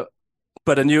Caramo,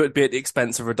 but I knew it'd be at the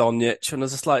expense of Radonjic, and I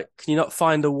was just like, can you not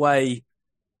find a way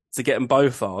to get them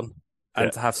both on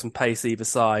and to have some pace either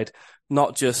side,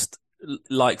 not just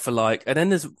like for like? And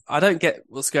then I don't get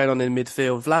what's going on in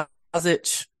midfield.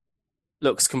 Vlasic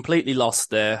looks completely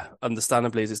lost there,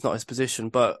 understandably, as it's not his position.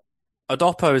 But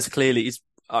Adopo is clearly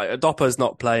Adopo's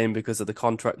not playing because of the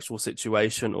contractual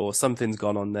situation, or something's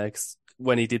gone on there. 'Cause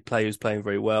when he did play, he was playing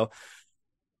very well.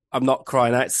 I'm not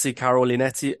crying out to see Carol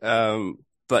Linetti,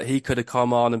 but he could have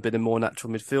come on and been a more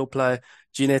natural midfield player.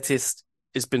 Giannettis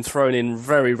has been thrown in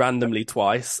very randomly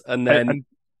twice, and then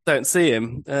don't see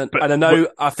him. And I know,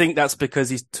 I think that's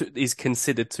because he's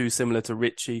considered too similar to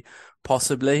Richie,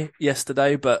 possibly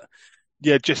yesterday, but.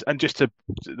 Yeah, that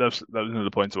was another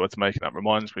point I wanted to make, and that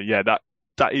reminds me, yeah, that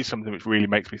that is something which really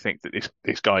makes me think that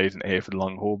this guy isn't here for the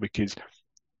long haul because,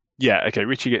 yeah, okay,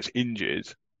 Richie gets injured.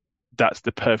 That's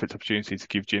the perfect opportunity to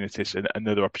give Giannis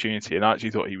another opportunity. And I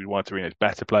actually thought he would want Torino's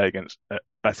better players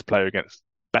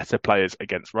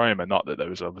against Roma. Not that there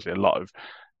was obviously a lot of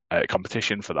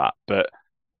competition for that, but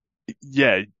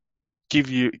yeah, give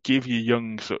your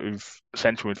young sort of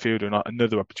central midfielder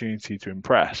another opportunity to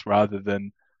impress rather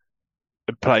than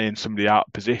playing somebody out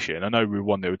of position. I know we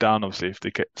were 1-0 down. Obviously, if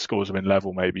the scores have been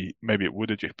level, maybe it would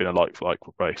have just been a like for like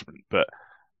replacement. But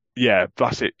yeah,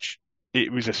 Vlasic,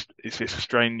 it's a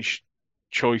strange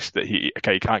choice that he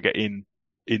can't get in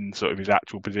sort of his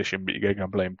actual position, but you're going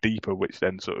to play him deeper, which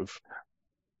then sort of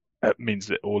means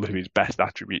that all of his best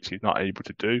attributes he's not able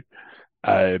to do.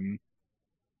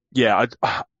 Yeah,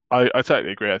 I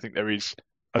totally agree. I think there's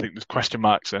question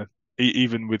marks, and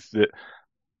even with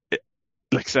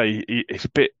like I say, it's a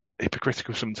bit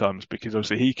hypocritical sometimes because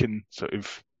obviously he can sort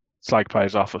of slag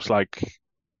players off or slag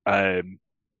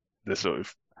the sort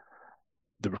of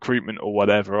the recruitment or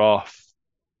whatever off.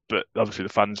 But obviously the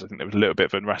fans, I think there was a little bit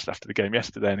of unrest after the game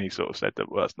yesterday, and he sort of said that,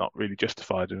 well, that's not really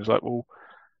justified. And it was like, well,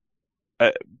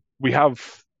 we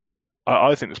have.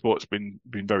 I think the sport's been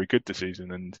very good this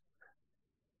season, and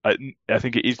I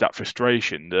think it is that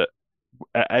frustration that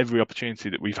at every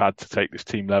opportunity that we've had to take this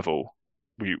team level,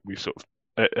 we sort of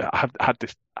have had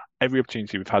this every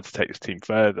opportunity we've had to take this team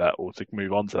further or to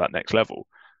move on to that next level,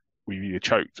 we've either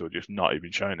choked or just not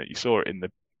even shown it. You saw it in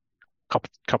the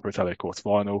Coppa Italia quarter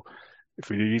final. If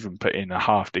we even put in a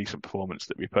half decent performance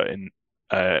that we put in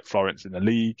Florence in the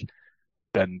league,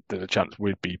 then there's a chance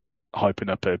we'd be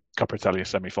hyping up a Coppa Italia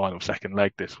semi-final second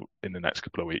leg in the next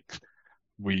couple of weeks.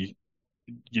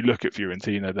 You look at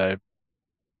Fiorentina,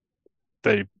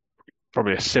 they're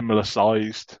probably a similar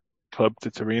sized club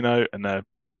to Torino, and they're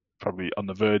probably on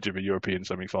the verge of a European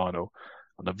semi-final,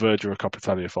 on the verge of a Coppa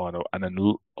Italia final, and then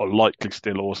are likely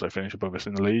still also finish above us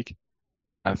in the league.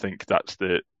 I think that's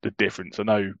the difference. I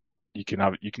know you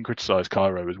can criticise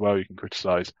Cairo as well. You can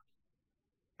criticise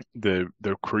the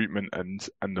recruitment and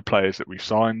the players that we've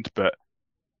signed, but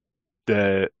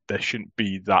there shouldn't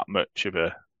be that much of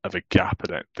a gap, I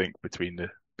don't think, between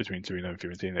Torino and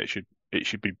Fiorentina. It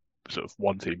should be sort of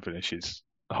one team finishes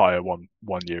higher one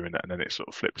year and then it sort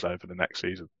of flips over the next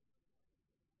season.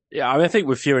 Yeah, I mean, I think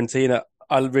with Fiorentina,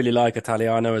 I really like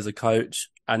Italiano as a coach,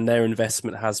 and their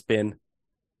investment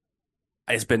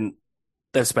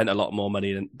they've spent a lot more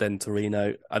money than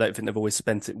Torino. I don't think they've always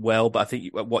spent it well, but I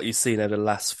think what you've seen over the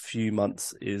last few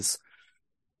months is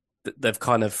that they've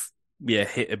kind of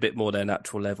hit a bit more their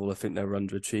natural level. I think they're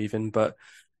underachieving, but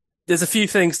there's a few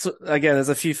things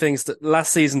that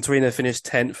last season Torino finished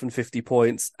 10th from 50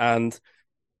 points, and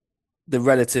the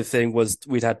relative thing was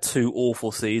we'd had two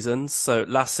awful seasons. So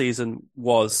last season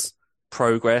was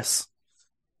progress.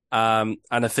 And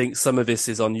I think some of this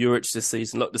is on Juric this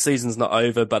season. Look, the season's not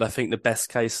over, but I think the best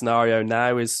case scenario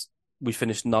now is we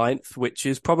finished 9th, which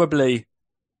is there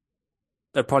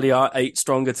probably are 8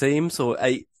 stronger teams or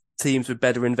 8 teams with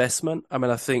better investment. I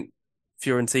mean, I think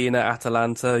Fiorentina,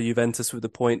 Atalanta, Juventus with the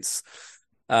points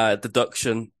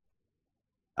deduction,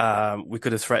 we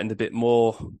could have threatened a bit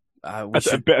more. Just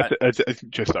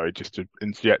to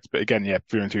interject, but again, yeah,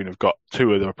 Fiorentina have got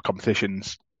 2 other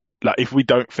competitions. Like, if we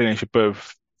don't finish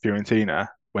above Fiorentina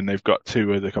when they've got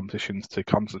 2 other competitions to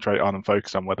concentrate on and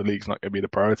focus on, where the league's not going to be the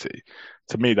priority,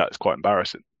 to me that's quite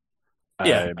embarrassing.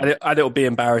 Yeah, and it'll be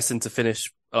embarrassing to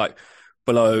finish like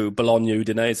below Bologna,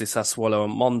 Udinese, Sassuolo,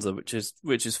 and Monza, which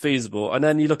is feasible. And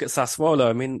then you look at Sassuolo.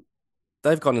 I mean,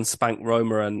 they've gone and spanked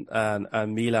Roma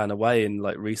and Milan away in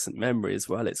like recent memory as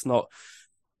well. It's not.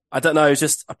 I don't know.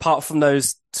 Just apart from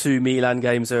those 2 Milan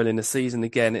games early in the season,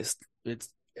 again, it's.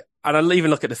 And I'll even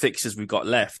look at the fixtures we've got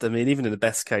left. I mean, even in the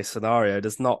best case scenario,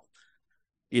 there's not,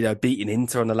 beating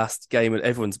Inter on the last game, and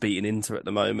everyone's beating Inter at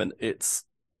the moment.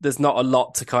 There's not a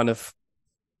lot to kind of.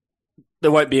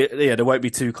 There won't be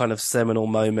 2 kind of seminal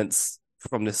moments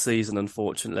from this season,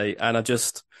 unfortunately. And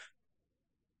the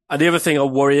other thing I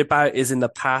worry about is in the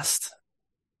past,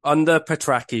 under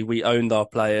Petracchi, we owned our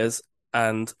players,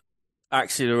 and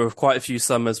actually there were quite a few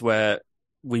summers where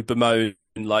we bemoaned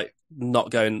like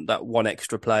not going that one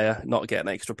extra player, not getting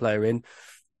an extra player in,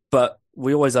 but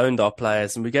we always owned our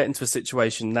players, and we get into a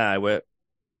situation now where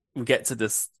we get to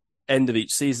this end of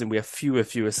each season, we have fewer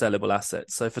sellable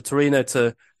assets. So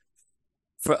for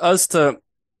us to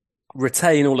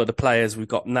retain all of the players we've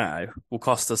got now will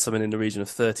cost us something in the region of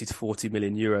 30 to 40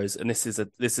 million euros. And this is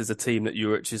a team that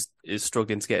Juric is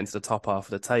struggling to get into the top half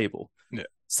of the table. Yeah.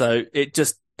 So it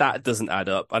just that doesn't add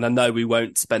up. And I know we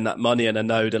won't spend that money, and I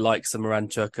know the likes of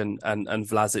Moranchuk and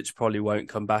Vlasic probably won't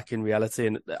come back in reality.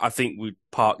 And I think we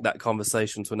park that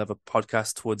conversation to another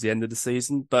podcast towards the end of the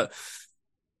season. But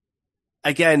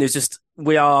again, it's just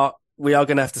we are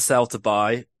going to have to sell to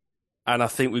buy, and I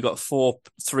think we've got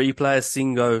three players: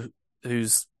 Singo,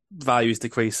 whose value is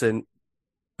decreasing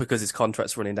because his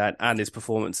contract's running down and his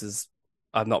performances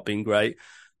have not been great.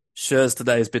 Schurz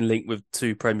today has been linked with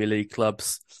two Premier League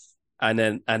clubs. And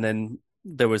then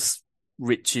there was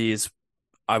Richie's.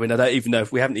 I mean, I don't even know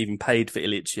if we haven't even paid for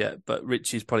Ilic yet, but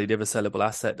Richie's probably the other sellable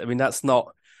asset. I mean, it's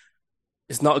not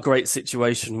a great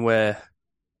situation where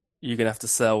you're going to have to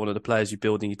sell one of the players you're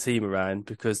building your team around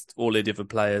because all the other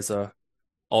players are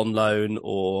on loan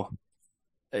or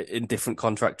in different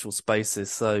contractual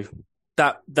spaces. So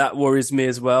that worries me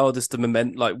as well. Just the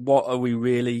moment, like, what are we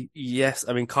really? Yes,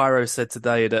 I mean, Cairo said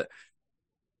today that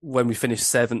when we finished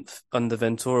seventh under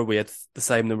Ventura, we had the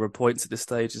same number of points at this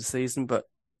stage of the season, but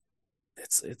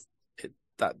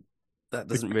that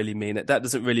doesn't really mean it. That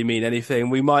doesn't really mean anything.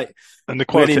 We might And the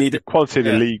really quality need the quality of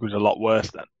the yeah. league was a lot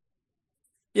worse then.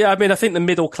 Yeah, I mean, I think the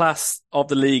middle class of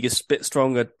the league is a bit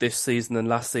stronger this season than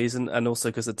last season, and also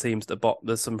because the teams at the bottom,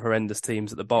 there's some horrendous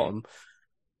teams at the bottom.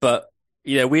 But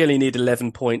we only need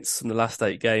 11 points from the last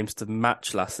 8 games to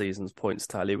match last season's points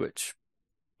tally, which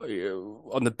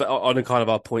on a kind of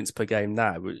our points per game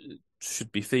now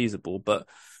should be feasible, but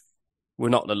we're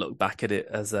not going to look back at it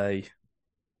as I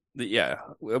mean,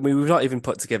 we've not even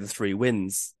put together 3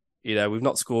 wins. We've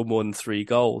not scored more than 3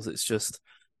 goals.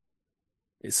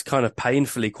 It's kind of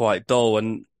painfully quite dull,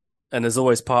 and there's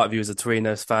always part of you as a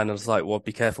Torino's fan and it's like, well,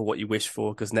 be careful what you wish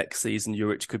for because next season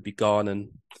Juric could be gone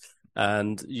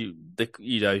and you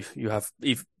have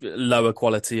even lower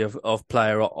quality of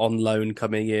player on loan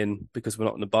coming in because we're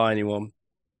not going to buy anyone.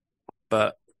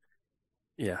 But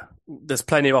yeah, there's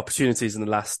plenty of opportunities in the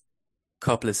last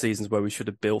couple of seasons where we should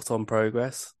have built on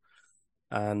progress,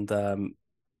 and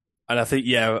I think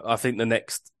the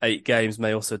next 8 games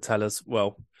may also tell us,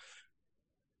 well,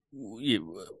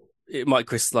 it might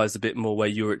crystallize a bit more where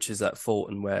Juric is at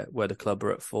fault and where the club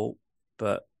are at fault,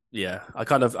 but. Yeah, I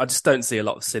just don't see a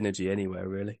lot of synergy anywhere,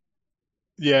 really.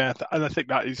 Yeah, and I think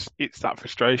it's that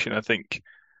frustration. I think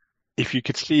if you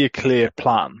could see a clear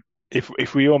plan,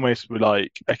 if we almost were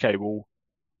like, okay, well,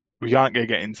 we aren't going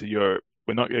to get into Europe,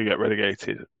 we're not going to get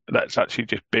relegated. Let's actually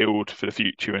just build for the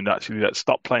future and actually let's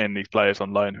stop playing these players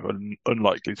on loan who are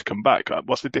unlikely to come back.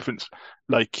 What's the difference?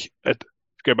 Like,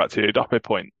 go back to the Adope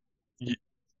point.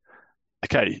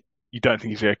 Okay, you don't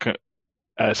think he's going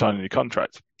to sign a new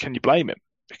contract. Can you blame him?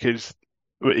 Because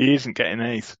he isn't getting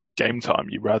any game time.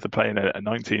 You'd rather playing a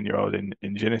 19-year-old in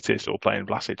Ginitis or playing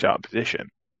Vlasic out of position.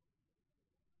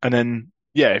 And then,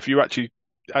 if you actually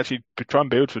try and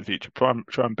build for the future, try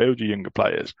and build your younger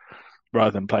players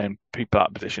rather than playing people out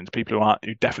of positions, people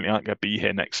who definitely aren't going to be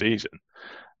here next season.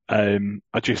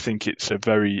 I just think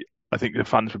I think the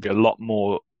fans would be a lot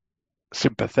more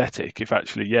sympathetic if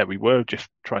actually, we were just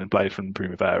trying to play from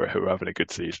Primavera who are having a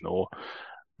good season, or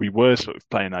we were sort of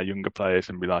playing our younger players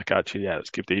and be like, actually,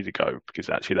 let's give these a go because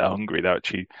actually they're hungry. They're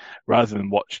actually, rather than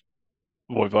watch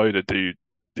Vojvoda do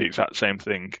the exact same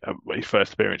thing at his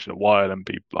first appearance in a while and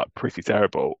be like pretty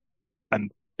terrible,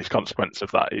 and his consequence of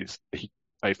that is he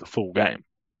plays the full game.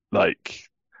 Like,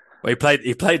 well,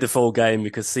 he played the full game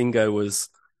because Singo was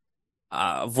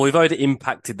Vojvoda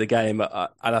impacted the game, and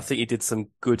I think he did some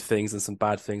good things and some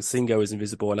bad things. Singo was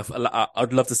invisible, and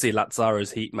I'd love to see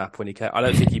Lazzaro's heat map when he came. I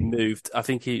don't think he moved. I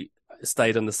think he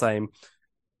stayed on the same,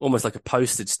 almost like a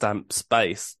postage stamp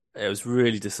space. I was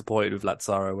really disappointed with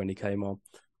Lazzaro when he came on.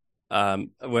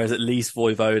 Whereas at least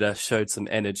Vojvoda showed some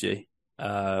energy,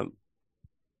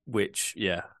 which,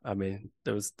 I mean,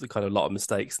 there was kind of a lot of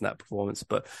mistakes in that performance.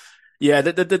 But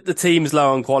the team's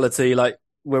low on quality. Like,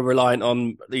 we're reliant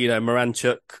on,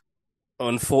 Moranchuk,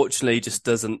 unfortunately, just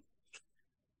doesn't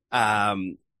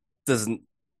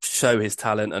show his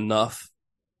talent enough.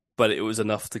 But it was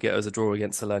enough to get us a draw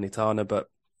against Salernitana. But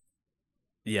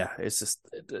it's just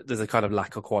there's a kind of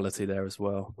lack of quality there as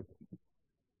well.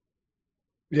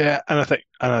 Yeah, and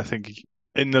I think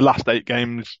in the last 8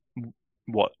 games,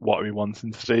 what are we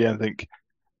wanting to see? I think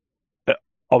that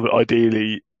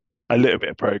ideally a little bit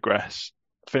of progress,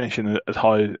 finishing as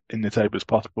high in the table as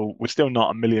possible. We're still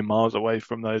not a million miles away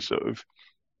from those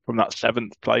from that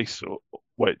 7th place,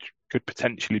 which could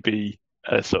potentially be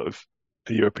a sort of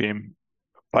a European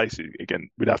place. Again,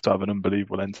 we'd have to have an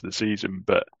unbelievable end to the season,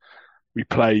 but we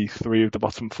play 3 of the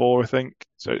bottom 4, I think.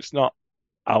 So it's not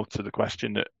out of the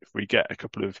question that if we get a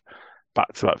couple of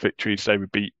back-to-back victories, say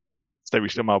we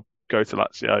somehow go to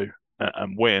Lazio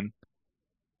and win,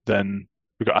 then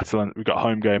we've got Atalanta, we've got a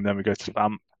home game, then we go to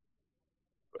Vamp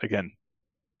again.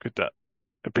 Could that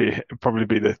probably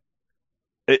be the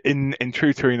in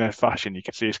true Torino fashion? You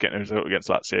can see us getting a result against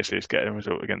Lazio, see us getting a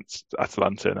result against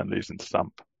Atalanta, and then losing to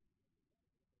Samp.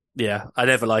 Yeah, I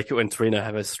never like it when Torino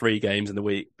have us 3 games in the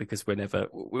week because we'll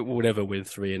never win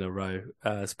 3 in a row.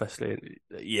 Especially,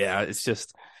 yeah, it's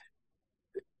just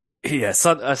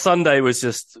Sunday was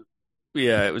just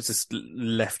it was just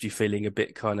left you feeling a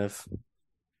bit kind of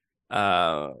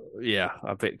a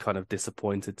bit kind of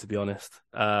disappointed, to be honest.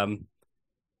 And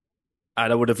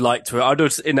I would have liked to.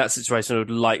 In that situation, I would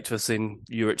like to have seen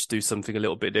Juric do something a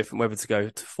little bit different, whether to go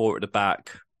to 4 at the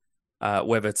back,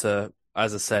 whether to,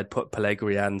 as I said, put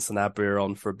Pellegrini and Sanabria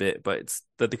on for a bit. But it's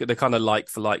the kind of like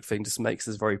for like thing just makes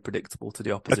us very predictable to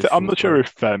the opposition. I'm not sure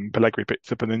if Pellegrini picked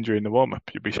up an injury in the warm up.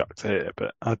 You'd be shocked to hear,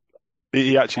 but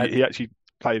he actually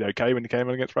played okay when he came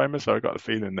in against Roma. So I got the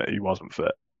feeling that he wasn't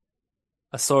fit.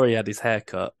 I saw he had his hair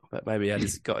cut, but maybe he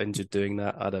got injured doing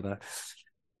that. I don't know.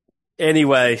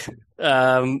 Anyway,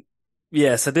 so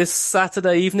this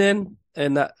Saturday evening,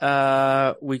 and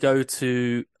we go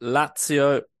to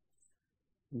Lazio,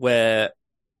 where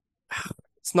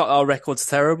it's not our record's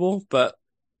terrible, but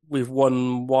we've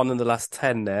won 1 in the last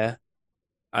 10 there.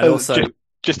 And also,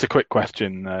 just a quick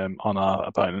question on our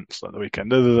opponents at the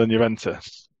weekend. Other than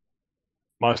Juventus,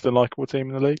 most unlikable team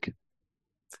in the league?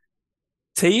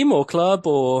 Team or club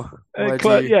or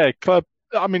club? Yeah, club.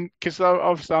 I mean, because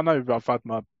obviously I know I've had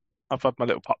my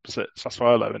little pops at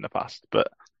Sassuolo in the past, but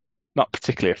not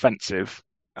particularly offensive.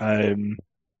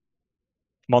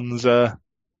 Monza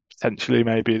potentially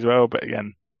maybe as well, but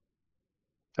again,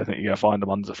 I think you're gonna find a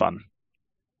Monza fan.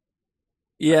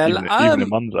 Yeah, even in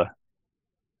Monza.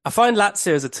 I find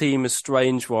Lazio as a team a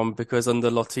strange one because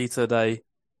under Lotito they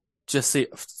just see.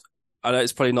 I know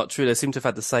it's probably not true. They seem to have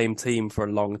had the same team for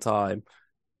a long time.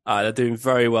 They're doing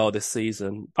very well this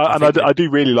season. I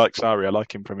do really like Sarri. I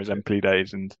like him from his Empoli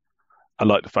days, and I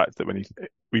like the fact that when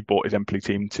we bought his Empoli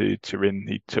team to Turin,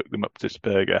 he took them up to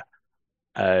Spurga.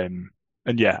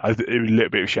 And yeah, it was a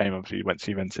little bit of a shame. Obviously, he went to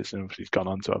Juventus, and obviously he's gone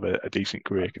on to have a decent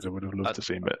career because I would have loved to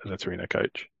see him as a Torino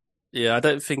coach. Yeah, I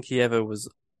don't think he ever was.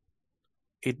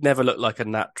 He'd never looked like a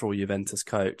natural Juventus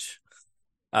coach.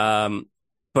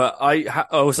 But I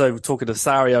also, talking to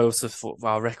Sarri, I also thought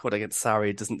our record against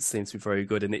Sarri doesn't seem to be very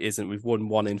good, and it isn't. We've won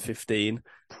 1 in 15.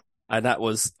 And that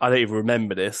was, I don't even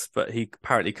remember this, but he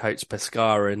apparently coached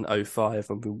Pescara in 2005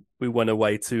 and we won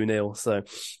away 2-0. So a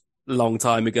long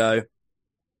time ago.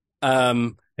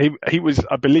 He was,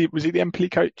 I believe, was he the Empoli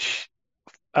coach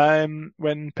when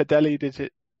Padelli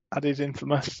had his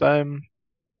infamous own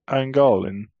goal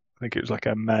in, I think it was like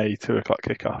a May 2 o'clock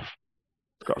kickoff.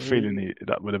 I've got a feeling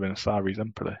that would have been a Sarri's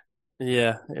Empoli.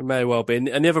 Yeah, it may well be. And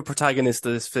the other protagonist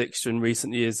of this fixture in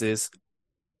recent years is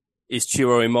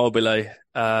Ciro Immobile.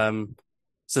 So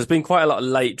there's been quite a lot of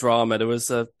late drama. There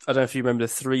was I don't know if you remember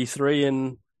the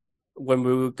 3-3 when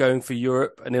we were going for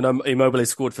Europe, and then Immobile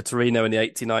scored for Torino in the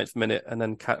 89th minute, and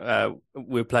then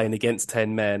we were playing against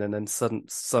 10 men, and then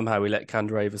somehow we let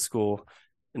Candreva score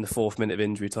in the 4th minute of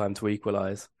injury time to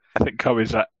equalise. I think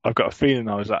I've got a feeling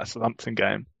I was at a Southampton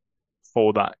game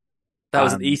for that. That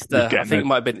was an Easter. I think it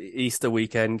might have been an Easter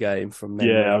weekend game from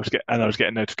memory. Yeah, I was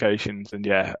getting notifications, and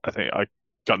yeah, I think I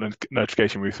got a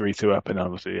notification we were 3-2 up, and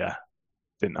obviously, yeah,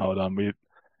 didn't hold on. When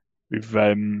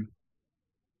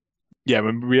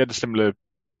we had a similar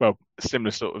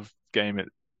sort of game a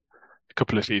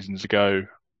couple of seasons ago,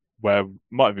 where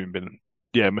might have even been,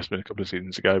 it must have been a couple of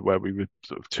seasons ago where we were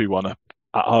sort of 2-1 up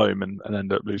at home and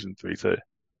ended up losing 3-2.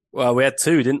 Well, we had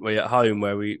 2, didn't we, at home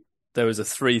where there was a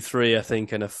 3-3, I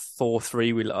think, and a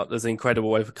 4-3. There's an incredible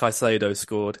way for Caicedo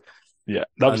scored. Yeah,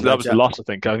 that was the loss, I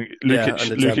think. I think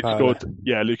Lukic scored.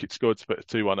 Yeah, Lukic scored to put us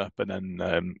 2-1 up, and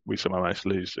then we somehow managed to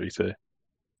lose 3-2.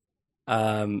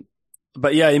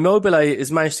 But yeah, Immobile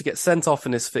has managed to get sent off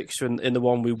in this fixture in the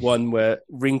one we won where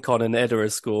Rincon and Eder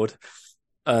has scored,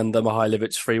 and the Mihailovic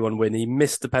 3-1 win. He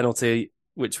missed the penalty,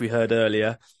 which we heard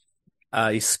earlier.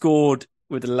 He scored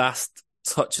with the last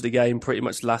touch of the game pretty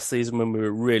much last season when we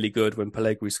were really good, when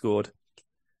Pellegrini scored.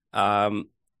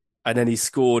 And then he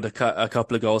scored a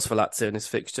couple of goals for Lazio in his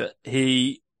fixture.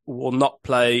 He will not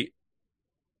play,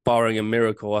 barring a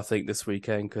miracle, I think, this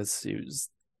weekend, because he was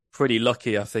pretty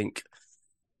lucky, I think,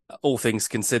 all things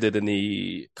considered, in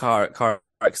the car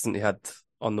accident he had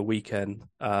on the weekend.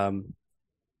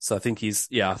 So I think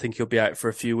he'll be out for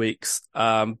a few weeks.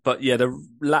 But yeah, the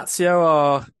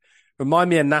Lazio remind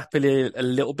me of Napoli a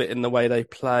little bit in the way they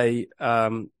play,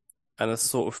 and a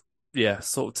sort of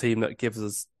team that gives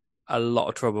us a lot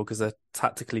of trouble because they're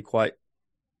tactically quite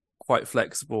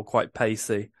flexible, quite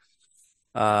pacey.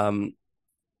 And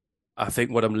I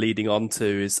think what I'm leading on to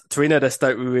is Torino just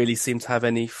don't really seem to have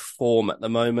any form at the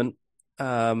moment.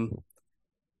 Um,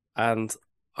 and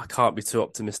I can't be too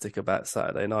optimistic about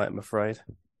Saturday night, I'm afraid.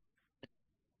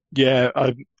 Yeah,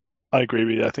 I agree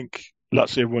with you. I think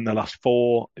Lazio won their last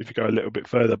four. If you go a little bit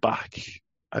further back,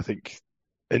 I think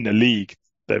in the league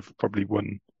they've probably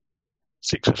won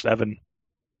six or seven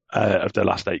of their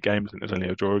last eight games. I think there's only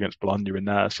a draw against Bologna in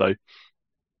there, so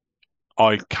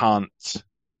I can't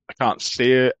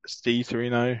see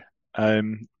Torino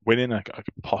winning. I could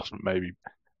possibly maybe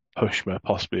push me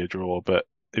possibly a draw, but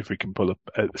if we can pull up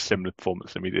a similar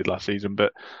performance than we did last season.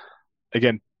 But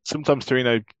again, sometimes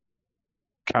Torino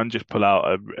can just pull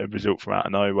out a result from out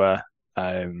of nowhere.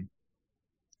 I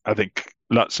think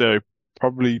Lazio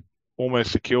probably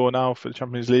almost secure now for the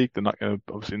Champions League. They're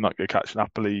obviously not going to catch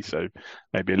Napoli, so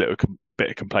maybe a little bit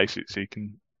of complacency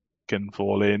can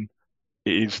fall in.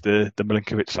 It is the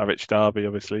Milinkovic-Savic derby,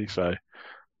 obviously. So,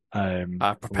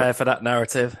 I prepare for that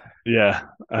narrative. yeah.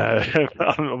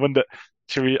 I wonder,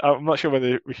 I'm not sure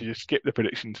whether we should just skip the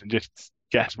predictions and just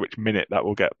guess which minute that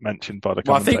will get mentioned by the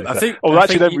Well, commentator. I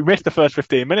Actually, think we missed the first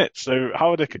 15 minutes. So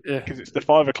how would they? yeah. Because it's the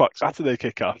 5 o'clock Saturday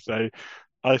kickoff. So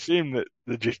I assume that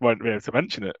they just won't be able to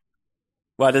mention it.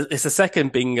 Well, it's a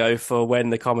second bingo for when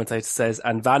the commentator says,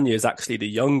 and Vanya is actually the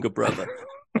younger brother.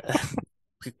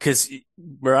 Because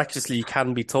miraculously you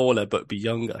can be taller but be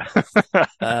younger.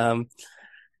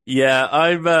 Yeah,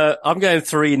 I'm going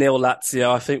 3-0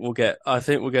 Lazio. I think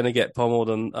we're going to get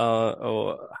pommeled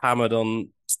or hammered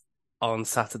on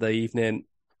Saturday evening.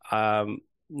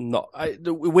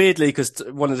 Weirdly, because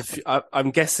one of the few,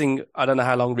 I'm guessing, I don't know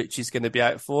how long Richie's going to be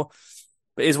out for,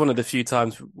 but it is one of the few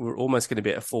times we're almost going to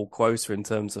be at a full quota in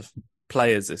terms of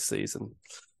players this season.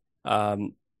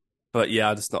 But yeah,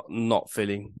 I'm just not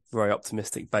feeling very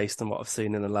optimistic based on what I've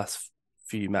seen in the last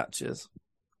few matches.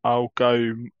 I'll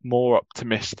go more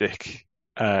optimistic,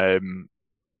 and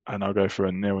I'll go for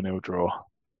a 0-0 draw.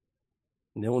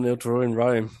 0-0 draw in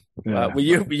Rome. Yeah. Well,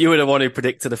 you were the one who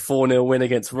predicted a 4-0 win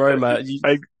against Roma.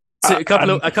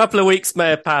 A couple of weeks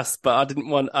may have passed, but I didn't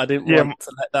want to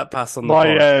let that pass on the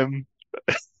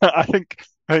pod. I think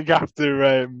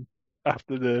after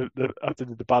the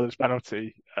Dybala's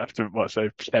penalty, after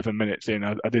 7 minutes in,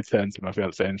 I did turn to my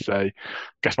fiance and say,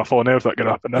 "Guess my 4-0's not going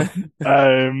to happen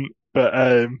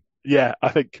then." Yeah, I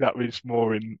think that was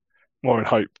more in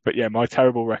hope. But yeah, my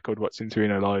terrible record watching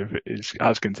Torino live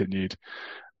has continued,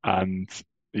 and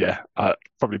yeah,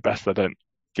 probably best I don't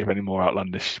give any more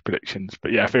outlandish predictions.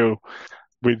 But yeah, I feel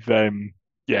with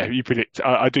you predict.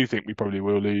 I do think we probably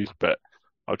will lose, but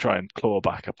I'll try and claw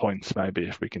back a point maybe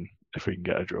if we can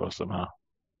get a draw somehow.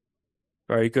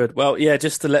 Very good. Well, yeah,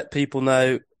 just to let people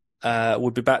know,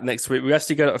 we'll be back next week. We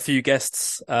actually got a few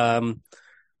guests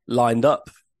lined up.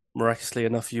 Miraculously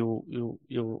enough,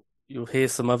 you'll hear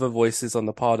some other voices on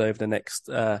the pod over the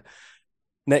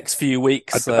next few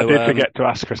weeks. I did forget to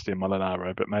ask Christian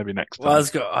Molinaro, but maybe next time.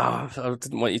 I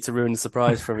didn't want you to ruin the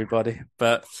surprise for everybody,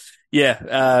 but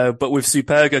yeah. But with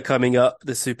Superga coming up,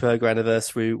 the Superga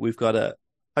anniversary, we've got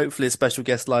hopefully a special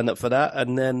guest lined up for that,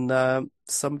 and then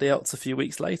somebody else a few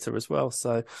weeks later as well.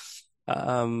 So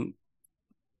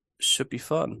should be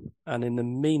fun. And in the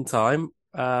meantime,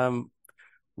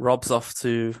 Rob's off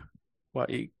to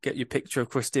you get your picture of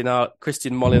Christian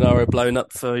Molinaro blown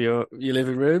up for your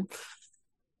living room.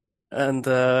 And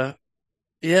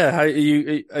yeah, how are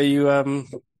you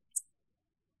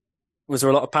was there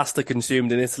a lot of pasta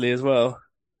consumed in Italy as well?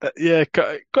 Yeah,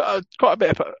 quite a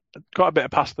bit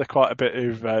of pasta, quite a bit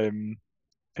of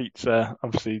pizza,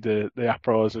 obviously the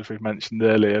Aperols as we've mentioned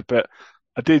earlier, but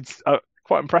I did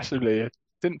quite impressively, I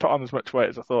didn't put on as much weight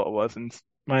as I thought I was and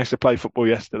managed to play football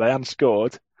yesterday and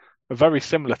scored a very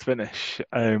similar finish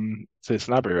to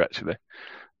Sanabria actually.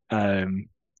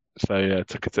 So yeah,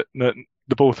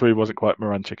 the ball through wasn't quite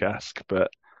Moranchik-esque, but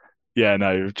yeah,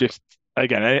 no, just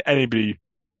again, anybody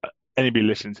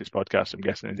listening to this podcast, I'm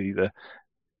guessing is either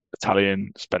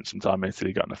Italian, spent some time in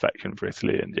Italy, got an affection for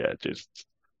Italy, and yeah, just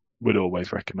would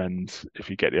always recommend if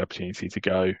you get the opportunity to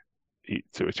go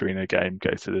to a Torino game,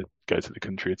 go to the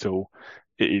country at all.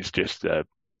 It is just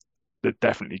they've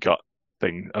definitely got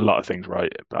a lot of things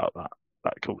right about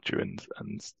that culture and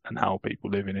how people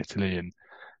live in Italy,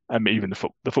 and even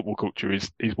the football culture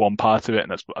is one part of it,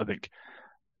 and that's what I think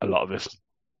a lot of us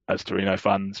as Torino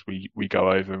fans we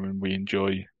go over and we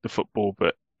enjoy the football,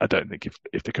 but I don't think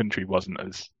if the country wasn't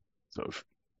as sort of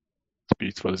as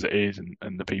beautiful as it is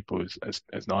and the people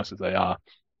as nice as they are,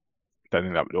 I don't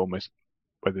think that would almost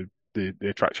whether the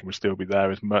attraction would still be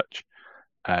there as much.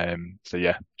 So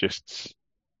yeah, just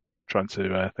trying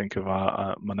to think of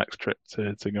my next trip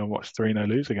to go and watch Torino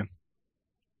lose again.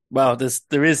 Well,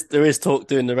 there is talk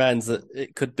doing the rounds that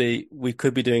we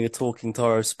could be doing a Talking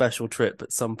Toro special trip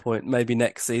at some point, maybe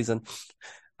next season,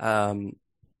 um,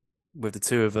 with the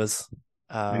two of us.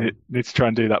 Need to try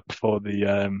and do that before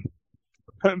the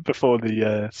before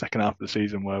the second half of the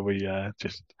season where we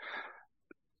just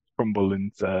crumble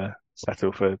and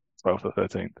settle for 12th or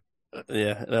 13th.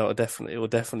 Yeah, no, it will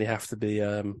definitely have to be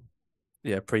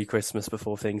yeah, pre-Christmas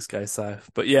before things go south.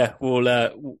 But yeah,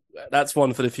 that's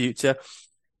one for the future.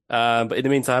 But in the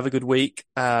meantime, have a good week.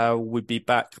 We'll be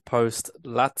back post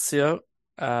Lazio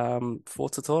for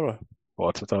Totoro.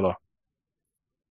 What's it all?